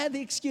 Paul had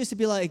the excuse to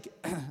be like,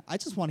 I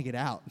just want to get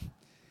out.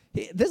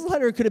 This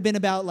letter could have been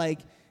about like,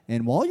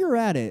 and while you're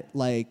at it,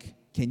 like,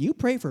 can you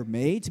pray for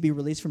me to be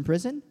released from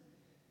prison?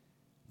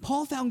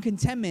 Paul found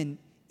contentment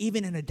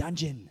even in a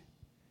dungeon.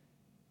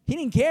 He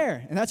didn't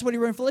care. And that's what he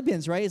wrote in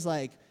Philippians, right? He's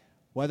like,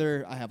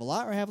 whether I have a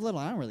lot or I have a little,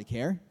 I don't really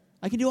care.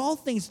 I can do all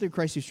things through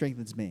Christ who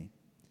strengthens me.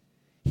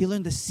 He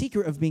learned the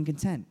secret of being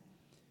content.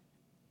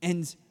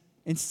 And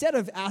instead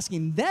of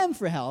asking them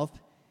for help,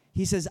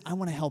 he says, I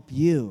want to help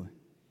you.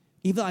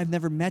 Even though I've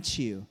never met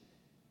you,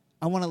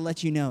 I want to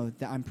let you know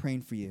that I'm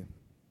praying for you.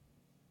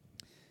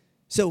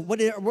 So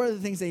what are the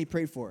things that he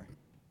prayed for?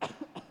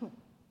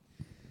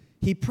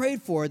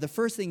 The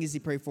first thing he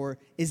prayed for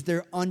is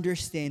their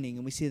understanding.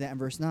 And we see that in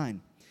verse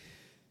 9.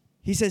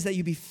 He says that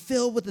you be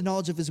filled with the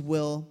knowledge of his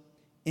will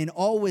in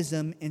all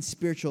wisdom and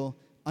spiritual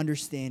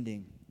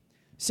understanding.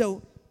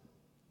 So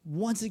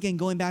once again,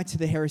 going back to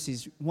the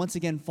heresies, once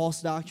again,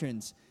 false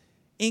doctrines.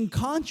 In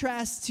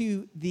contrast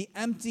to the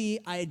empty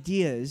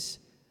ideas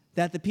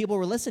that the people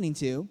were listening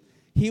to,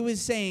 he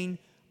was saying,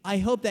 I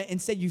hope that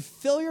instead you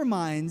fill your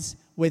minds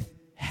with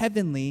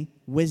heavenly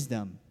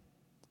wisdom.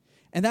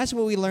 And that's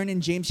what we learn in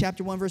James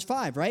chapter 1, verse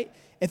 5, right?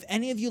 If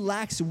any of you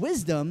lacks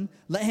wisdom,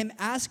 let him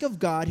ask of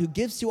God, who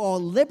gives to all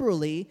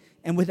liberally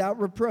and without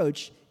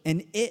reproach,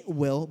 and it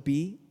will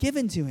be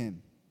given to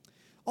him.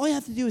 All you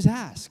have to do is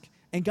ask.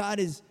 And God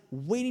is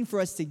waiting for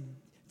us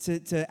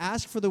to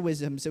ask for the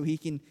wisdom so he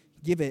can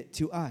give it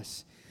to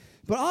us.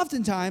 But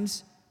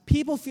oftentimes,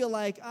 people feel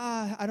like,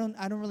 I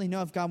don't really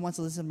know if God wants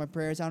to listen to my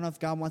prayers. I don't know if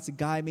God wants to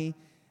guide me.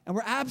 And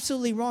we're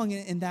absolutely wrong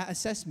in that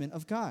assessment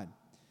of God.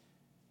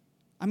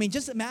 I mean,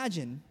 just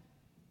imagine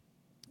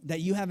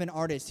that you have an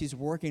artist who's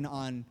working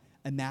on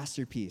a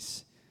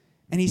masterpiece,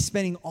 and he's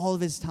spending all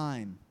of his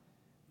time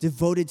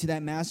devoted to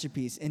that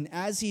masterpiece. And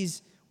as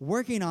he's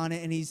working on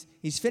it and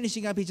he's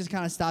finishing up, he just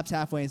kind of stops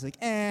halfway and he's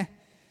like,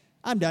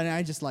 I'm done. And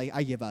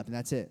I give up, and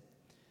that's it.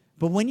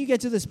 But when you get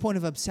to this point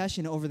of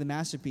obsession over the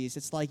masterpiece,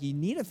 it's like you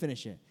need to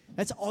finish it.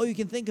 That's all you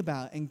can think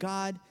about. And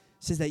God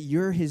says that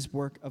you're his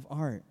work of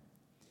art.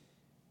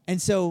 And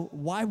so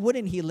why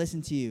wouldn't he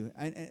listen to you?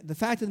 And the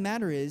fact of the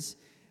matter is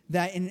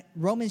that in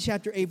Romans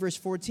chapter 8, verse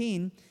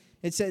 14,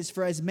 it says,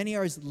 for as many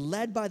are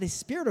led by the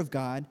Spirit of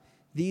God,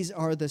 these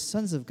are the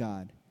sons of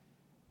God.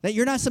 That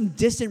you're not some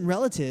distant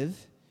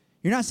relative.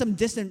 You're not some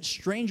distant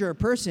stranger or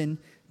person,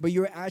 but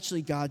you're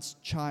actually God's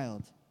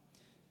child.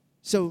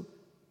 So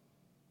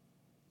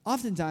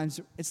oftentimes,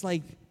 it's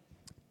like,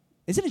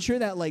 isn't it true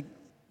that like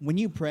when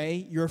you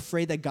pray, you're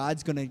afraid that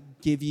God's going to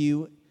give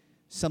you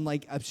some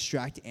like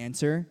abstract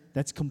answer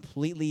that's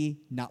completely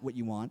not what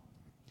you want?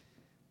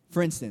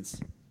 For instance,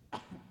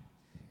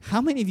 how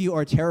many of you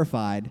are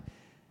terrified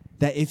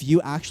that if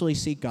you actually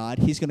seek God,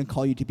 he's going to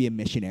call you to be a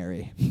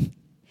missionary?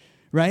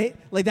 Right?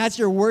 Like that's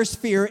your worst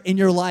fear in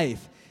your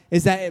life.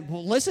 Is that,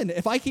 well, listen,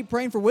 if I keep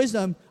praying for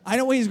wisdom, I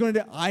know what he's going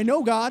to do. I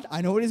know God.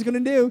 I know what he's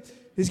going to do.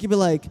 He's going to be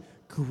like,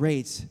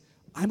 great.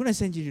 I'm going to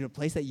send you to a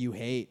place that you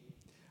hate.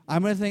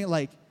 I'm going to think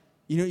like,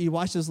 you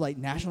watch those like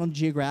National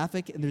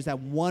Geographic, and there's that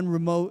one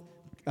remote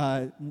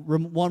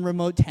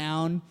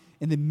town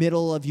in the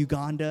middle of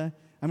Uganda.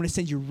 I'm going to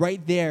send you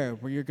right there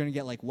where you're going to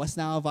get like West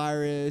Nile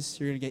virus,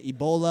 you're going to get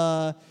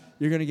Ebola,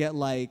 you're going to get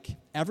like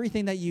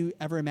everything that you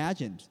ever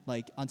imagined,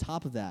 like on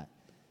top of that.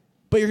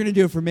 But you're going to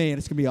do it for me, and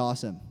it's going to be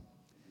awesome.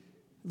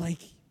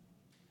 Like,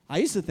 I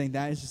used to think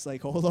that. It's just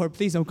like, oh, Lord,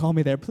 please don't call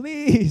me there.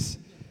 Please.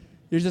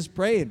 You're just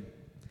praying.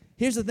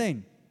 Here's the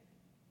thing.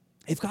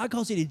 If God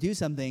calls you to do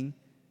something,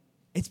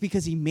 it's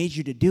because he made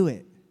you to do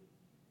it.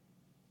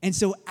 And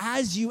so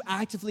as you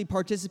actively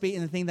participate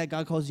in the thing that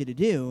God calls you to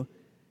do,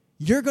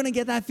 you're going to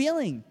get that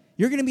feeling.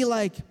 You're going to be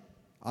like,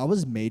 I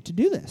was made to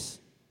do this.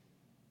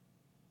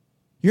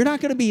 You're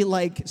not going to be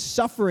like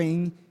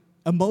suffering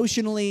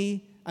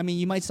emotionally. I mean,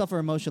 you might suffer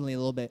emotionally a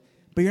little bit,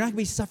 but you're not going to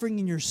be suffering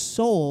in your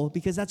soul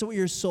because that's what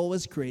your soul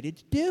was created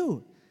to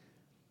do.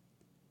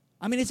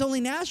 I mean, it's only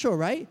natural,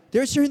 right?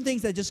 There are certain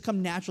things that just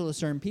come natural to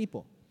certain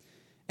people.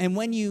 And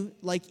when you,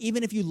 like,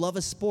 even if you love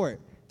a sport,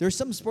 there are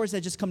some sports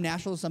that just come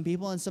natural to some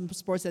people and some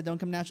sports that don't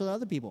come natural to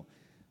other people.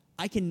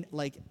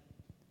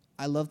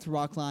 I love to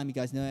rock climb. You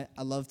guys know it.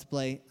 I loved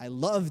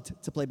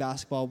to play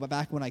basketball, but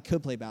back when I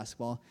could play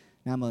basketball,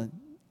 now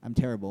I'm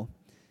terrible.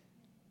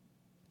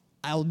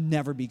 I'll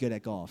never be good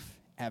at golf,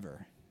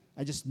 ever.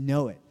 I just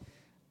know it.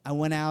 I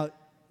went out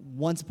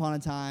once upon a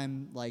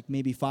time, like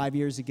maybe 5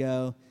 years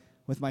ago,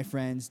 with my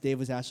friends. Dave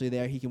was actually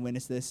there. He can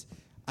witness this.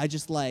 I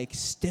just like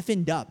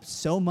stiffened up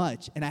so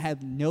much, and I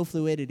had no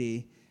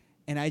fluidity,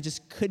 and I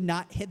just could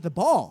not hit the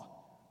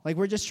ball. Like,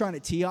 we're just trying to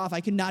tee off.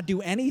 I could not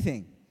do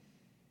anything.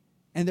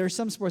 And there are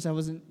some sports I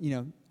wasn't,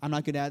 I'm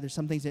not good at. There's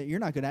some things that you're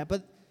not good at,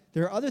 but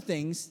there are other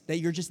things that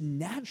you're just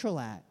natural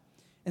at.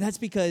 And that's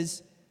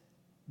because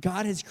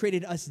God has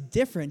created us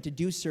different to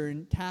do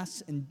certain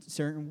tasks and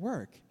certain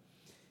work.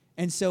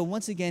 And so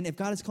once again, if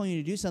God is calling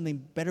you to do something,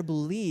 better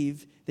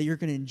believe that you're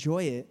going to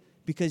enjoy it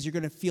because you're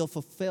going to feel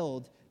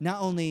fulfilled,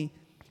 not only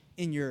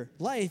in your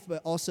life,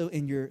 but also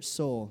in your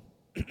soul.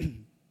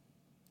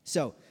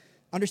 So,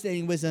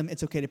 understanding wisdom,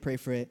 it's okay to pray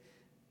for it.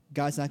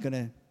 God's not going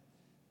to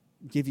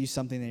give you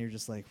something that you're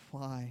just like,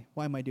 why?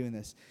 Why am I doing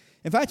this?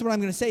 In fact, what I'm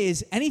going to say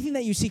is anything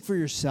that you seek for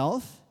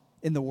yourself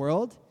in the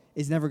world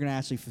is never going to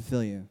actually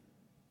fulfill you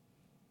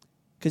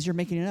because you're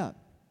making it up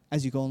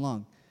as you go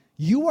along.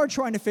 You are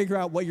trying to figure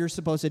out what you're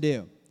supposed to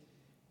do.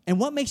 And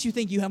what makes you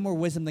think you have more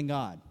wisdom than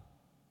God?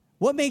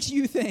 What makes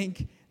you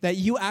think that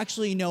you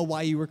actually know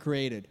why you were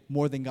created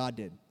more than God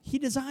did? He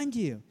designed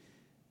you.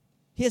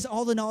 He has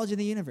all the knowledge of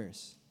the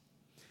universe.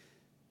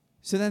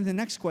 So then the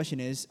next question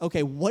is,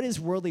 okay, what is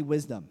worldly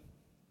wisdom?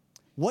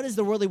 What is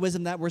the worldly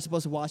wisdom that we're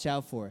supposed to watch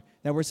out for,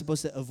 that we're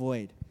supposed to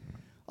avoid?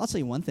 I'll tell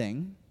you one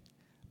thing.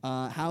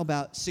 How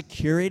about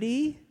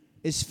security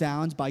is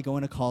found by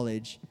going to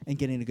college and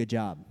getting a good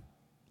job?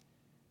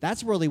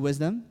 That's worldly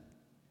wisdom.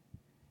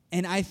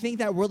 And I think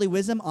that worldly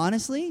wisdom,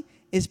 honestly,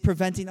 is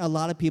preventing a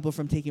lot of people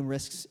from taking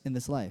risks in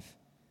this life.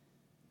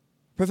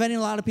 Preventing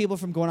a lot of people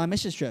from going on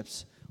mission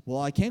trips.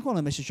 Well, I can't go on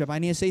a mission trip. I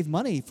need to save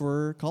money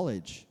for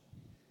college.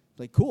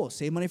 Like, cool,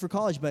 save money for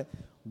college. But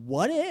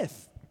what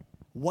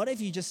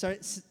if you just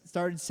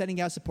started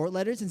sending out support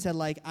letters and said,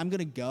 like, I'm going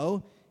to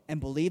go and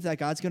believe that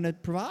God's going to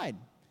provide.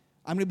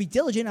 I'm going to be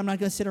diligent. I'm not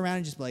going to sit around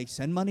and just like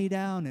send money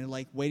down and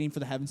like waiting for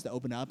the heavens to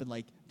open up and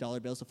like dollar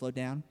bills to float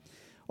down.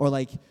 Or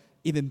like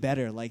even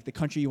better, like the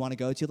country you want to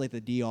go to, like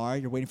the DR,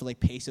 you're waiting for like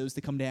pesos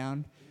to come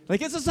down.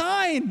 Like it's a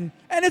sign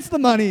and it's the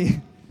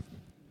money.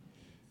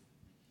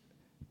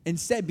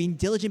 Instead, being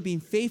diligent, being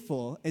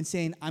faithful, and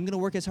saying, I'm going to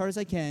work as hard as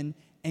I can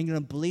and going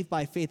to believe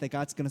by faith that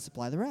God's going to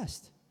supply the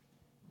rest.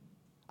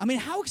 I mean,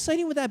 how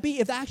exciting would that be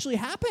if that actually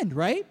happened,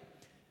 right?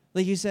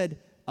 Like you said,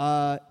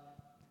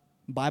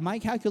 by my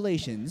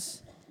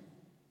calculations,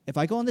 if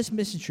I go on this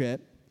mission trip,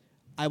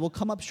 I will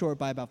come up short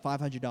by about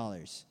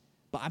 $500.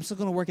 But I'm still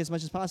going to work as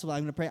much as possible. I'm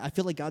going to pray. I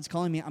feel like God's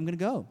calling me. I'm going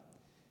to go.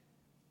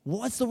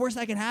 What's the worst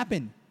that can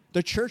happen?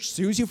 The church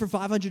sues you for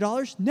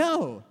 $500?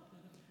 No.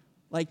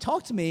 Like,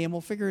 talk to me and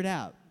we'll figure it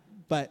out.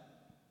 But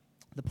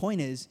the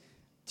point is,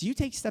 do you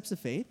take steps of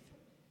faith?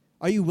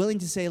 Are you willing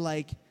to say,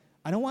 like,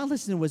 I don't want to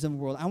listen to wisdom of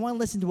the world. I want to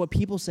listen to what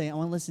people say. I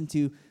want to listen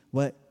to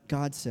what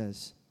God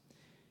says.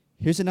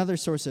 Here's another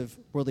source of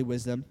worldly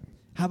wisdom.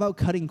 How about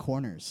cutting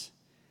corners?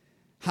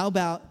 How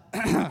about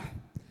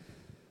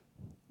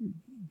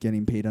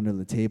getting paid under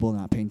the table,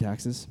 not paying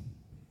taxes?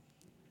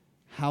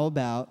 How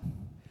about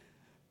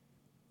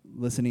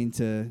listening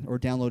to or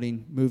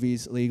downloading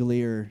movies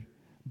illegally or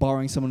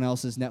borrowing someone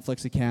else's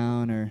Netflix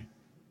account? Or,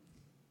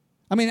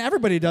 I mean,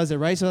 everybody does it,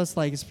 right? So it's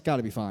like, it's got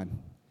to be fine.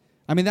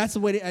 I mean, that's the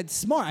way it's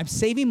smart. I'm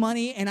saving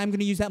money, and I'm going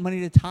to use that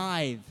money to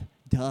tithe.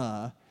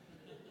 Duh.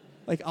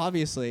 Like,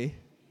 obviously.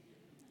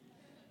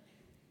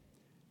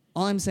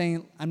 All I'm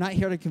saying, I'm not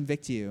here to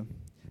convict you.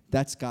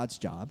 That's God's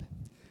job.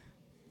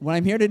 What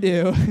I'm here to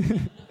do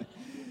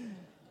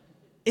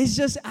is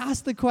just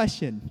ask the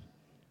question,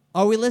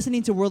 are we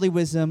listening to worldly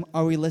wisdom?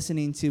 Are we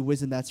listening to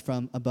wisdom that's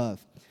from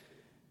above?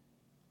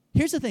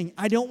 Here's the thing.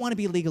 I don't want to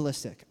be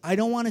legalistic. I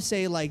don't want to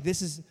say, like,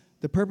 this is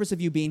the purpose of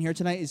you being here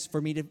tonight is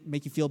for me to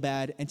make you feel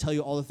bad and tell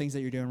you all the things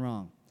that you're doing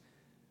wrong.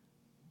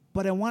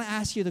 But I want to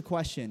ask you the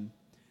question,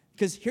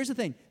 because here's the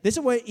thing. This is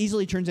what it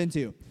easily turns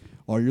into.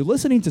 Are you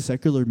listening to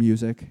secular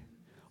music?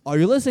 Are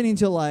you listening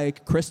to,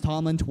 like, Chris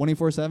Tomlin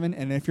 24/7?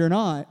 And if you're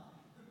not,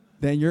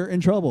 then you're in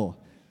trouble.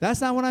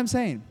 That's not what I'm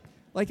saying.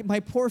 Like,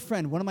 my poor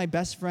friend, one of my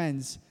best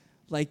friends,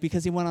 like,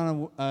 because he went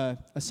on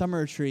a summer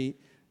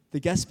retreat, the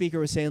guest speaker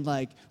was saying,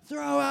 like,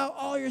 throw out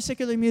all your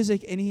secular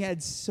music. And he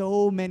had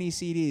so many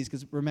CDs,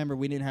 because remember,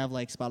 we didn't have,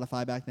 like,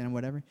 Spotify back then or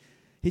whatever.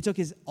 He took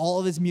all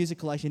of his music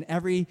collection,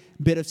 every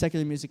bit of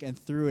secular music, and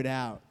threw it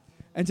out.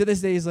 And to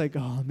this day, he's like,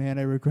 oh, man,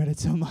 I regret it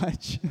so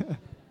much.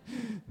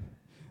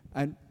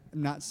 I'm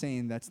not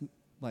saying that's,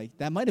 like,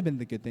 that might have been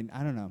the good thing.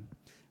 I don't know.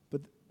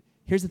 But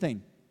here's the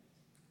thing.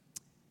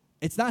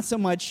 It's not so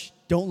much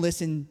don't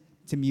listen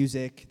to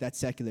music that's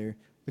secular.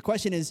 The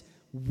question is,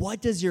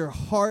 what does your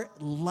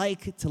heart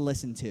like to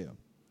listen to?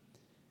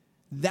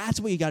 That's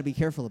what you got to be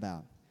careful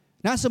about.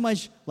 Not so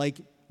much like,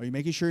 are you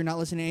making sure you're not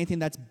listening to anything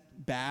that's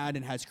bad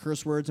and has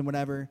curse words and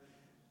whatever?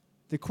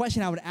 The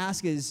question I would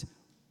ask is,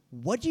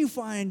 what do you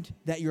find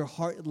that your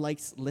heart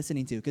likes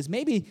listening to? Because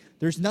maybe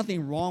there's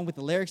nothing wrong with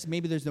the lyrics.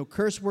 Maybe there's no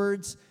curse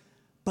words.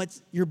 But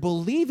you're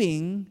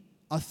believing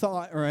a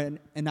thought or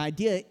an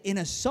idea in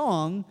a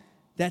song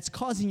that's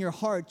causing your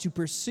heart to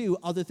pursue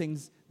other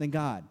things than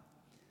God.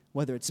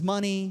 Whether it's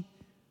money,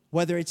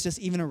 whether it's just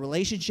even a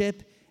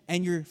relationship.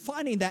 And you're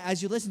finding that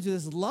as you listen to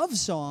this love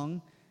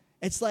song,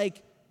 it's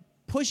like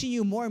pushing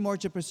you more and more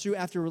to pursue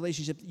after a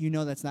relationship that you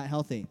know that's not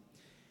healthy.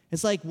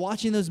 It's like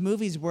watching those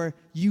movies where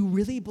you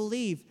really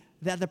believe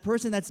that the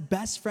person that's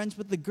best friends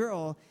with the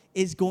girl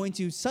is going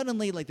to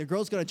suddenly, like, the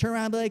girl's going to turn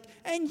around and be like,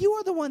 and you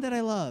are the one that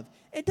I love.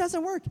 It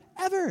doesn't work,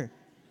 ever.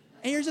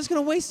 And you're just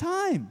going to waste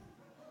time.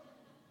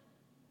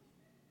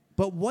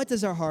 But what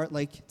does our heart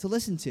like to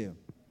listen to?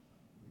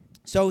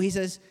 So he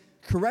says,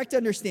 correct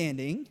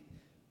understanding,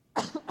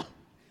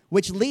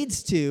 which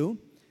leads to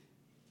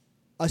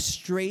a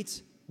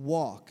straight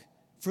walk,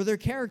 for their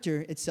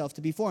character itself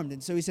to be formed.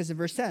 And so he says in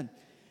verse 10,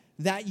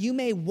 that you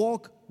may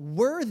walk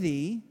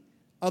worthy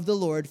of the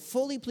Lord,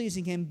 fully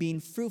pleasing him, being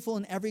fruitful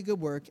in every good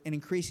work and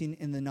increasing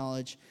in the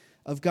knowledge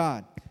of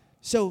God.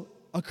 So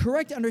a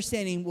correct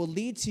understanding will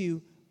lead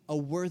to a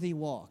worthy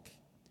walk,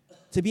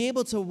 to be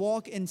able to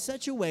walk in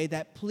such a way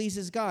that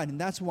pleases God. And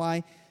that's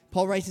why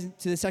Paul writes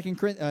to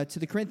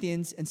the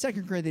Corinthians in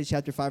 2 Corinthians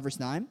chapter 5, verse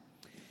 9.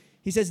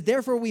 He says,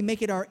 therefore we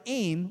make it our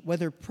aim,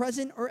 whether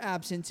present or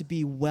absent, to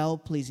be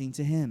well-pleasing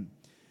to him.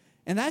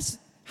 And that's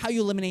how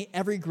you eliminate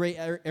every gray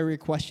area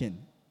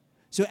question.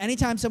 So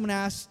anytime someone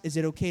asks, is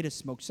it okay to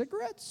smoke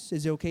cigarettes?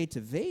 Is it okay to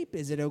vape?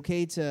 Is it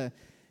okay to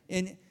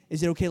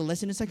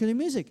listen to secular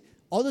music?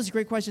 All those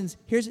great questions,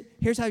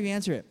 here's how you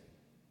answer it.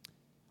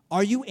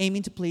 Are you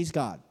aiming to please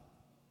God?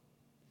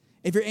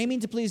 If you're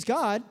aiming to please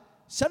God,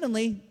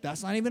 suddenly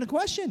that's not even a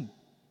question.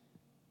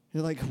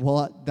 You're like,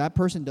 well, that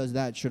person does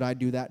that. Should I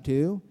do that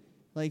too?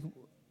 Like,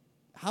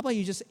 how about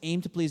you just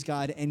aim to please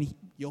God and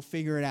you'll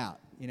figure it out,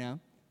 you know?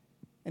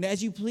 And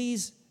as you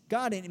please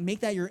God and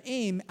make that your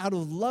aim out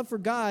of love for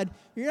God,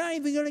 you're not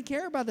even going to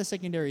care about the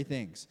secondary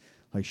things.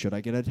 Like, should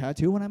I get a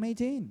tattoo when I'm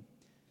 18?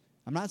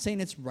 I'm not saying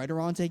it's right or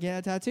wrong to get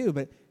a tattoo,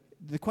 but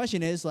the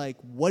question is, like,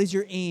 what is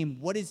your aim?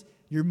 What is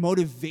your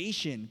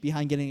motivation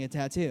behind getting a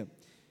tattoo?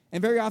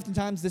 And very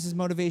oftentimes, this is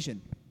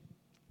motivation.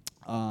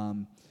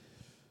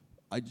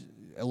 It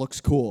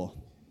looks cool.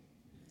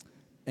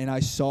 And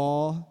I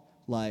saw,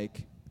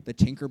 like, the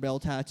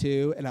Tinkerbell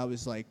tattoo, and I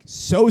was, like,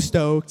 so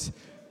stoked.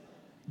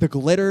 The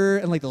glitter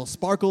and, like, the little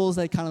sparkles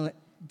that kind of like,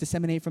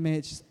 disseminate from it,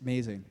 it's just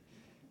amazing.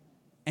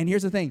 And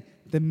here's the thing.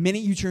 The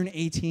minute you turn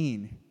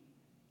 18,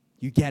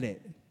 you get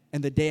it.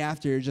 And the day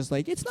after, you're just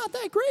like, it's not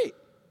that great.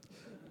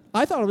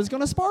 I thought it was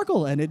going to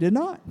sparkle, and it did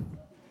not.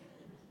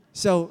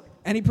 So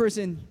any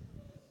person,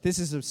 this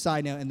is a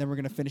side note, and then we're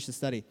going to finish the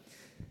study.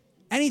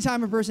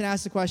 Anytime a person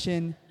asks the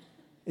question,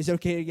 is it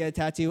okay to get a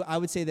tattoo? I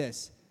would say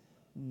this.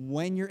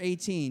 When you're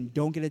 18,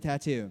 don't get a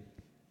tattoo.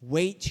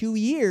 Wait 2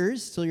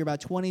 years till you're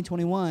about 20,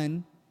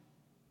 21,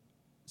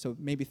 so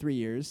maybe 3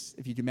 years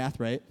if you do math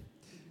right,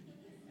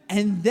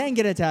 and then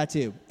get a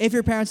tattoo if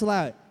your parents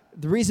allow it.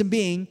 The reason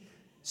being,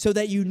 so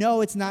that you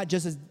know it's not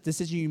just a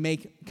decision you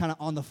make kind of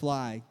on the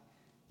fly,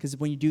 because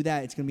when you do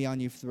that, it's going to be on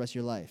you for the rest of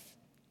your life,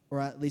 or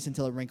at least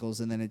until it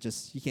wrinkles, and then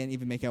you can't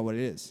even make out what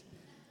it is.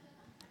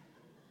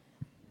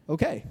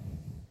 Okay.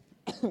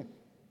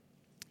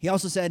 He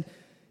also said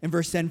in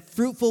verse 10,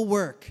 fruitful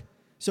work.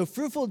 So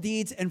fruitful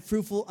deeds and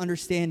fruitful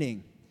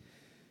understanding.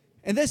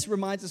 And this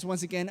reminds us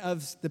once again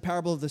of the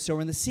parable of the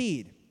sower and the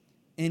seed.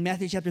 In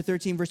Matthew chapter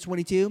 13, verse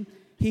 22,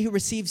 he who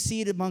receives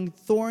seed among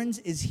thorns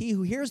is he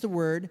who hears the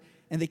word,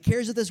 and the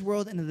cares of this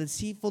world and the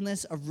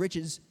deceitfulness of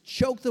riches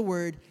choke the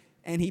word,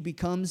 and he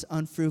becomes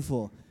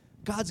unfruitful.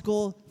 God's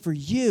goal for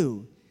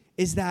you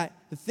is that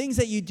the things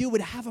that you do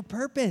would have a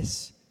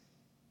purpose,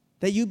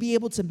 that you be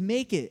able to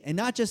make it, and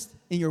not just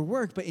in your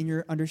work, but in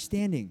your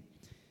understanding.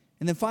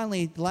 And then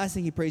finally, the last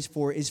thing he prays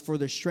for is for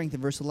their strength in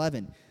verse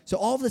 11. So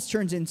all of this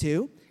turns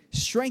into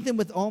strengthen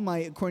with all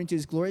might according to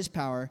his glorious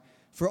power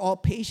for all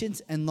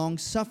patience and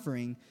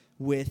long-suffering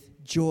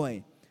with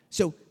joy.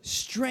 So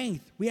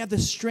strength, we have the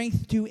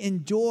strength to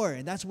endure,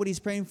 and that's what he's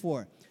praying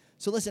for.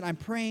 So listen, I'm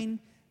praying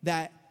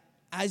that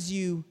as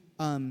you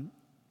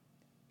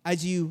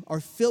are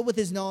filled with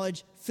his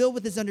knowledge, filled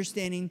with his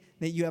understanding,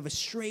 that you have a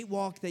straight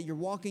walk, that you're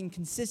walking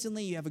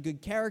consistently, you have a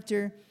good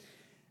character.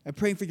 I'm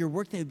praying for your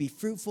work that it would be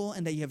fruitful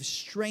and that you have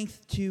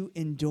strength to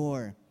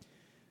endure.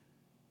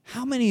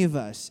 How many of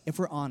us, if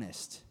we're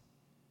honest,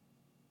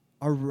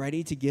 are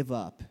ready to give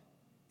up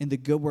in the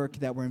good work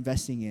that we're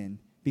investing in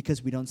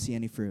because we don't see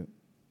any fruit?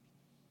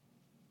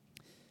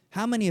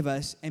 How many of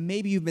us, and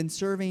maybe you've been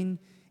serving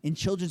in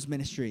children's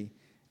ministry,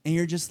 and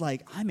you're just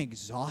like, I'm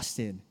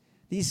exhausted.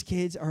 These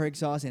kids are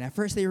exhausting. At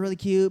first they were really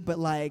cute, but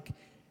like,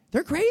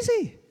 they're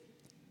crazy.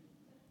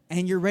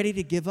 And you're ready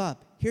to give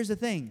up. Here's the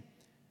thing.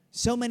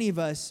 So many of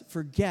us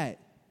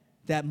forget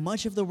that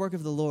much of the work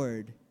of the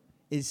Lord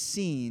is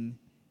seen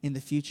in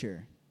the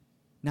future,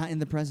 not in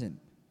the present.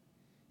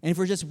 And if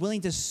we're just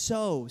willing to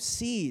sow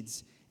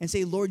seeds and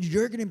say, Lord,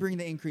 you're going to bring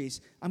the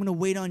increase. I'm going to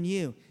wait on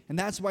you. And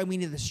that's why we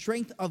need the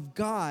strength of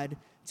God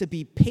to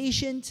be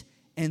patient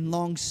and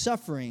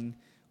long-suffering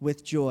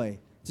with joy.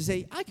 To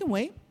say, I can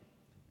wait.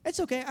 It's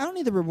okay. I don't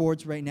need the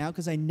rewards right now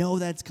because I know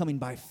that's coming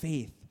by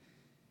faith.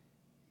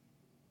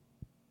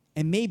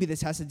 And maybe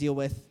this has to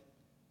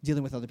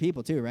dealing with other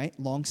people too, right?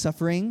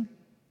 Long-suffering,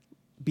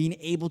 being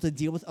able to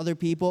deal with other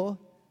people,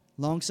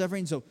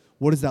 long-suffering. So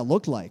what does that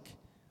look like?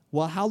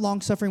 Well, how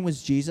long-suffering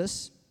was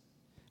Jesus?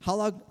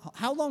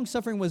 How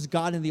long-suffering was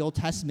God in the Old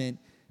Testament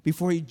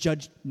before he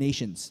judged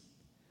nations?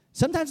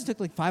 Sometimes it took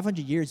like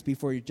 500 years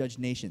before he judged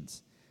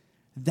nations.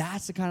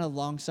 That's the kind of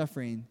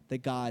long-suffering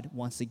that God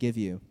wants to give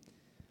you.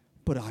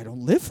 But I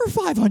don't live for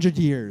 500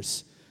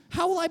 years.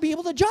 How will I be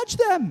able to judge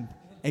them?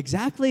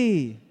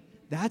 Exactly.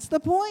 That's the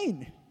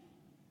point.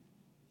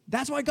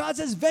 That's why God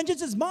says,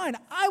 vengeance is mine.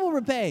 I will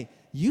repay.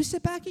 You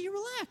sit back and you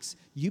relax.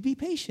 You be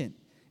patient.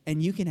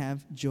 And you can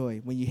have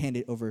joy when you hand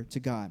it over to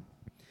God.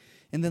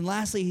 And then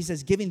lastly, he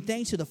says, giving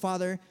thanks to the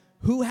Father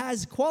who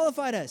has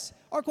qualified us.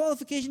 Our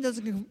qualification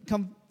doesn't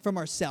come from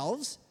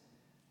ourselves.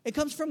 It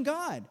comes from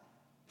God.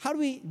 How do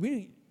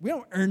we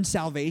don't earn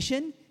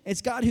salvation.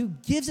 It's God who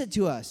gives it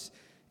to us.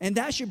 And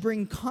that should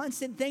bring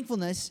constant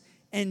thankfulness.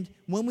 And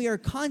when we are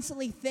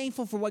constantly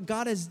thankful for what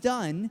God has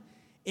done,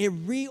 it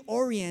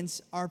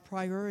reorients our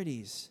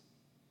priorities.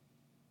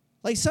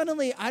 Like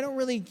suddenly, I don't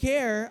really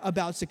care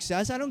about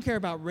success. I don't care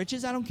about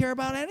riches. I don't care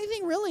about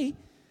anything really.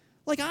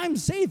 Like I'm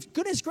saved.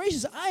 Goodness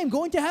gracious, I am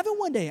going to heaven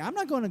one day. I'm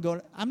not going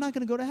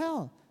to go to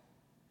hell.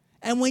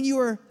 And when you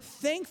are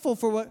thankful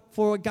for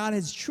what God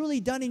has truly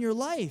done in your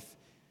life,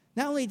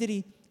 not only did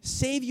he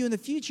save you in the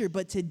future,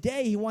 but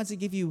today he wants to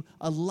give you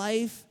a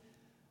life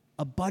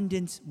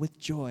abundant with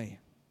joy.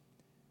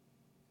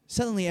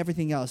 Suddenly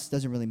everything else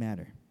doesn't really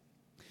matter.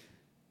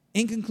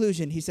 In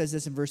conclusion, he says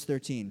this in verse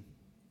 13.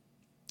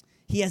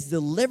 He has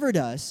delivered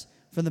us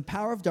from the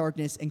power of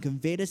darkness and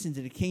conveyed us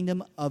into the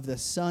kingdom of the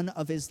Son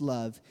of his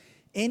love,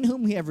 in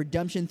whom we have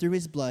redemption through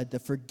his blood, the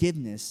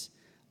forgiveness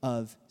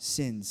of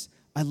sins.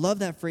 I love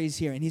that phrase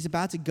here, and he's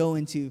about to go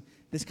into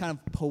this kind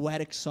of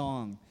poetic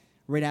song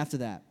right after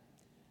that.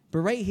 But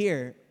right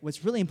here,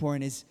 what's really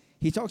important is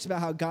he talks about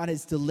how God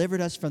has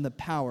delivered us from the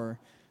power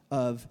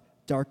of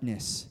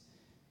darkness.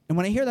 And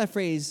when I hear that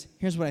phrase,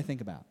 here's what I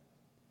think about.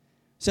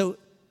 So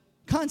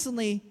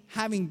constantly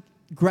having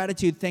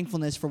gratitude,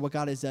 thankfulness for what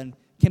God has done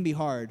can be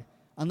hard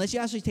unless you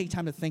actually take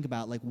time to think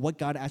about like what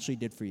God actually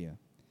did for you.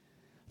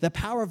 The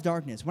power of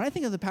darkness. When I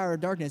think of the power of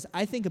darkness,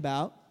 I think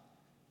about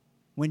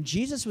when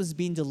Jesus was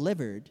being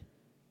delivered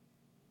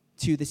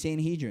to the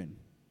Sanhedrin.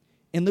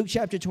 In Luke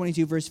chapter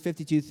 22, verse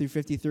 52 through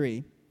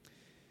 53,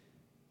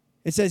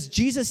 it says,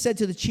 Jesus said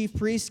to the chief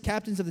priests,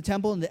 captains of the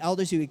temple, and the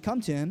elders who had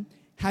come to him,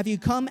 have you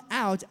come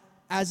out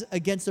as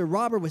against a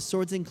robber with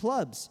swords and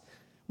clubs?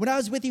 When I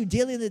was with you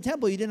daily in the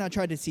temple, you did not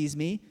try to seize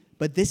me,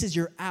 but this is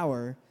your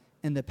hour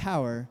and the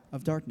power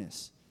of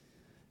darkness.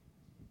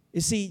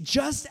 You see,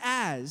 just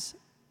as,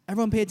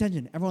 everyone pay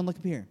attention, everyone look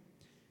up here.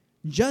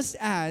 Just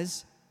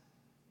as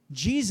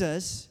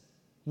Jesus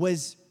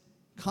was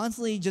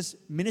constantly just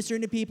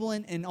ministering to people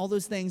and all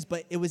those things,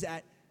 but it was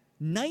at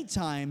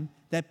nighttime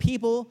that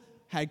people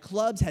had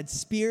clubs, had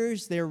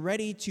spears, they were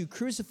ready to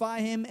crucify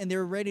him, and they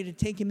were ready to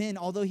take him in,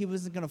 although he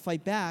wasn't going to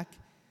fight back.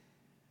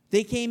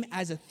 They came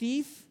as a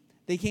thief.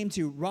 They came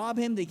to rob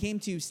him. They came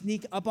to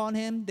sneak up on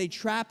him. They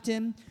trapped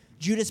him.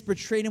 Judas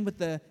betrayed him with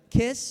the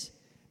kiss.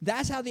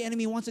 That's how the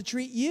enemy wants to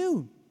treat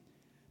you.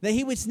 That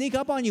he would sneak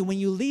up on you when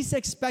you least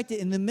expect it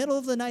in the middle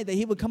of the night, that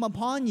he would come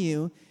upon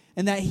you,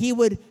 and that he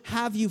would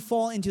have you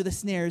fall into the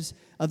snares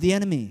of the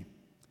enemy.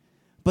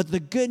 But the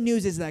good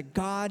news is that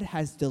God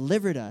has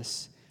delivered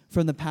us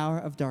from the power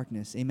of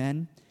darkness.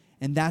 Amen?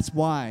 And that's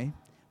why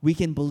we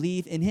can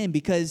believe in him,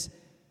 because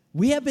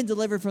we have been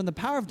delivered from the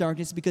power of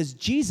darkness because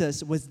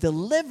Jesus was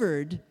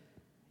delivered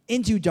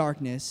into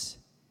darkness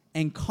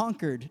and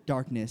conquered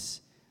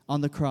darkness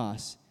on the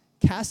cross,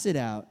 cast it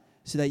out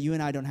so that you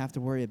and I don't have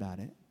to worry about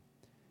it.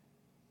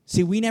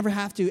 See, we never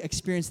have to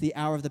experience the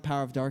hour of the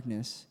power of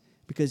darkness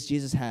because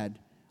Jesus had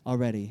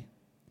already.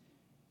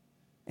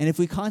 And if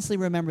we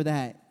constantly remember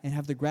that and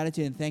have the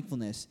gratitude and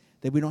thankfulness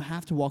that we don't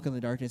have to walk in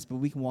the darkness, but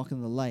we can walk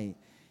in the light,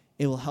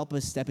 it will help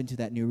us step into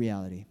that new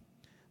reality.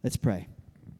 Let's pray.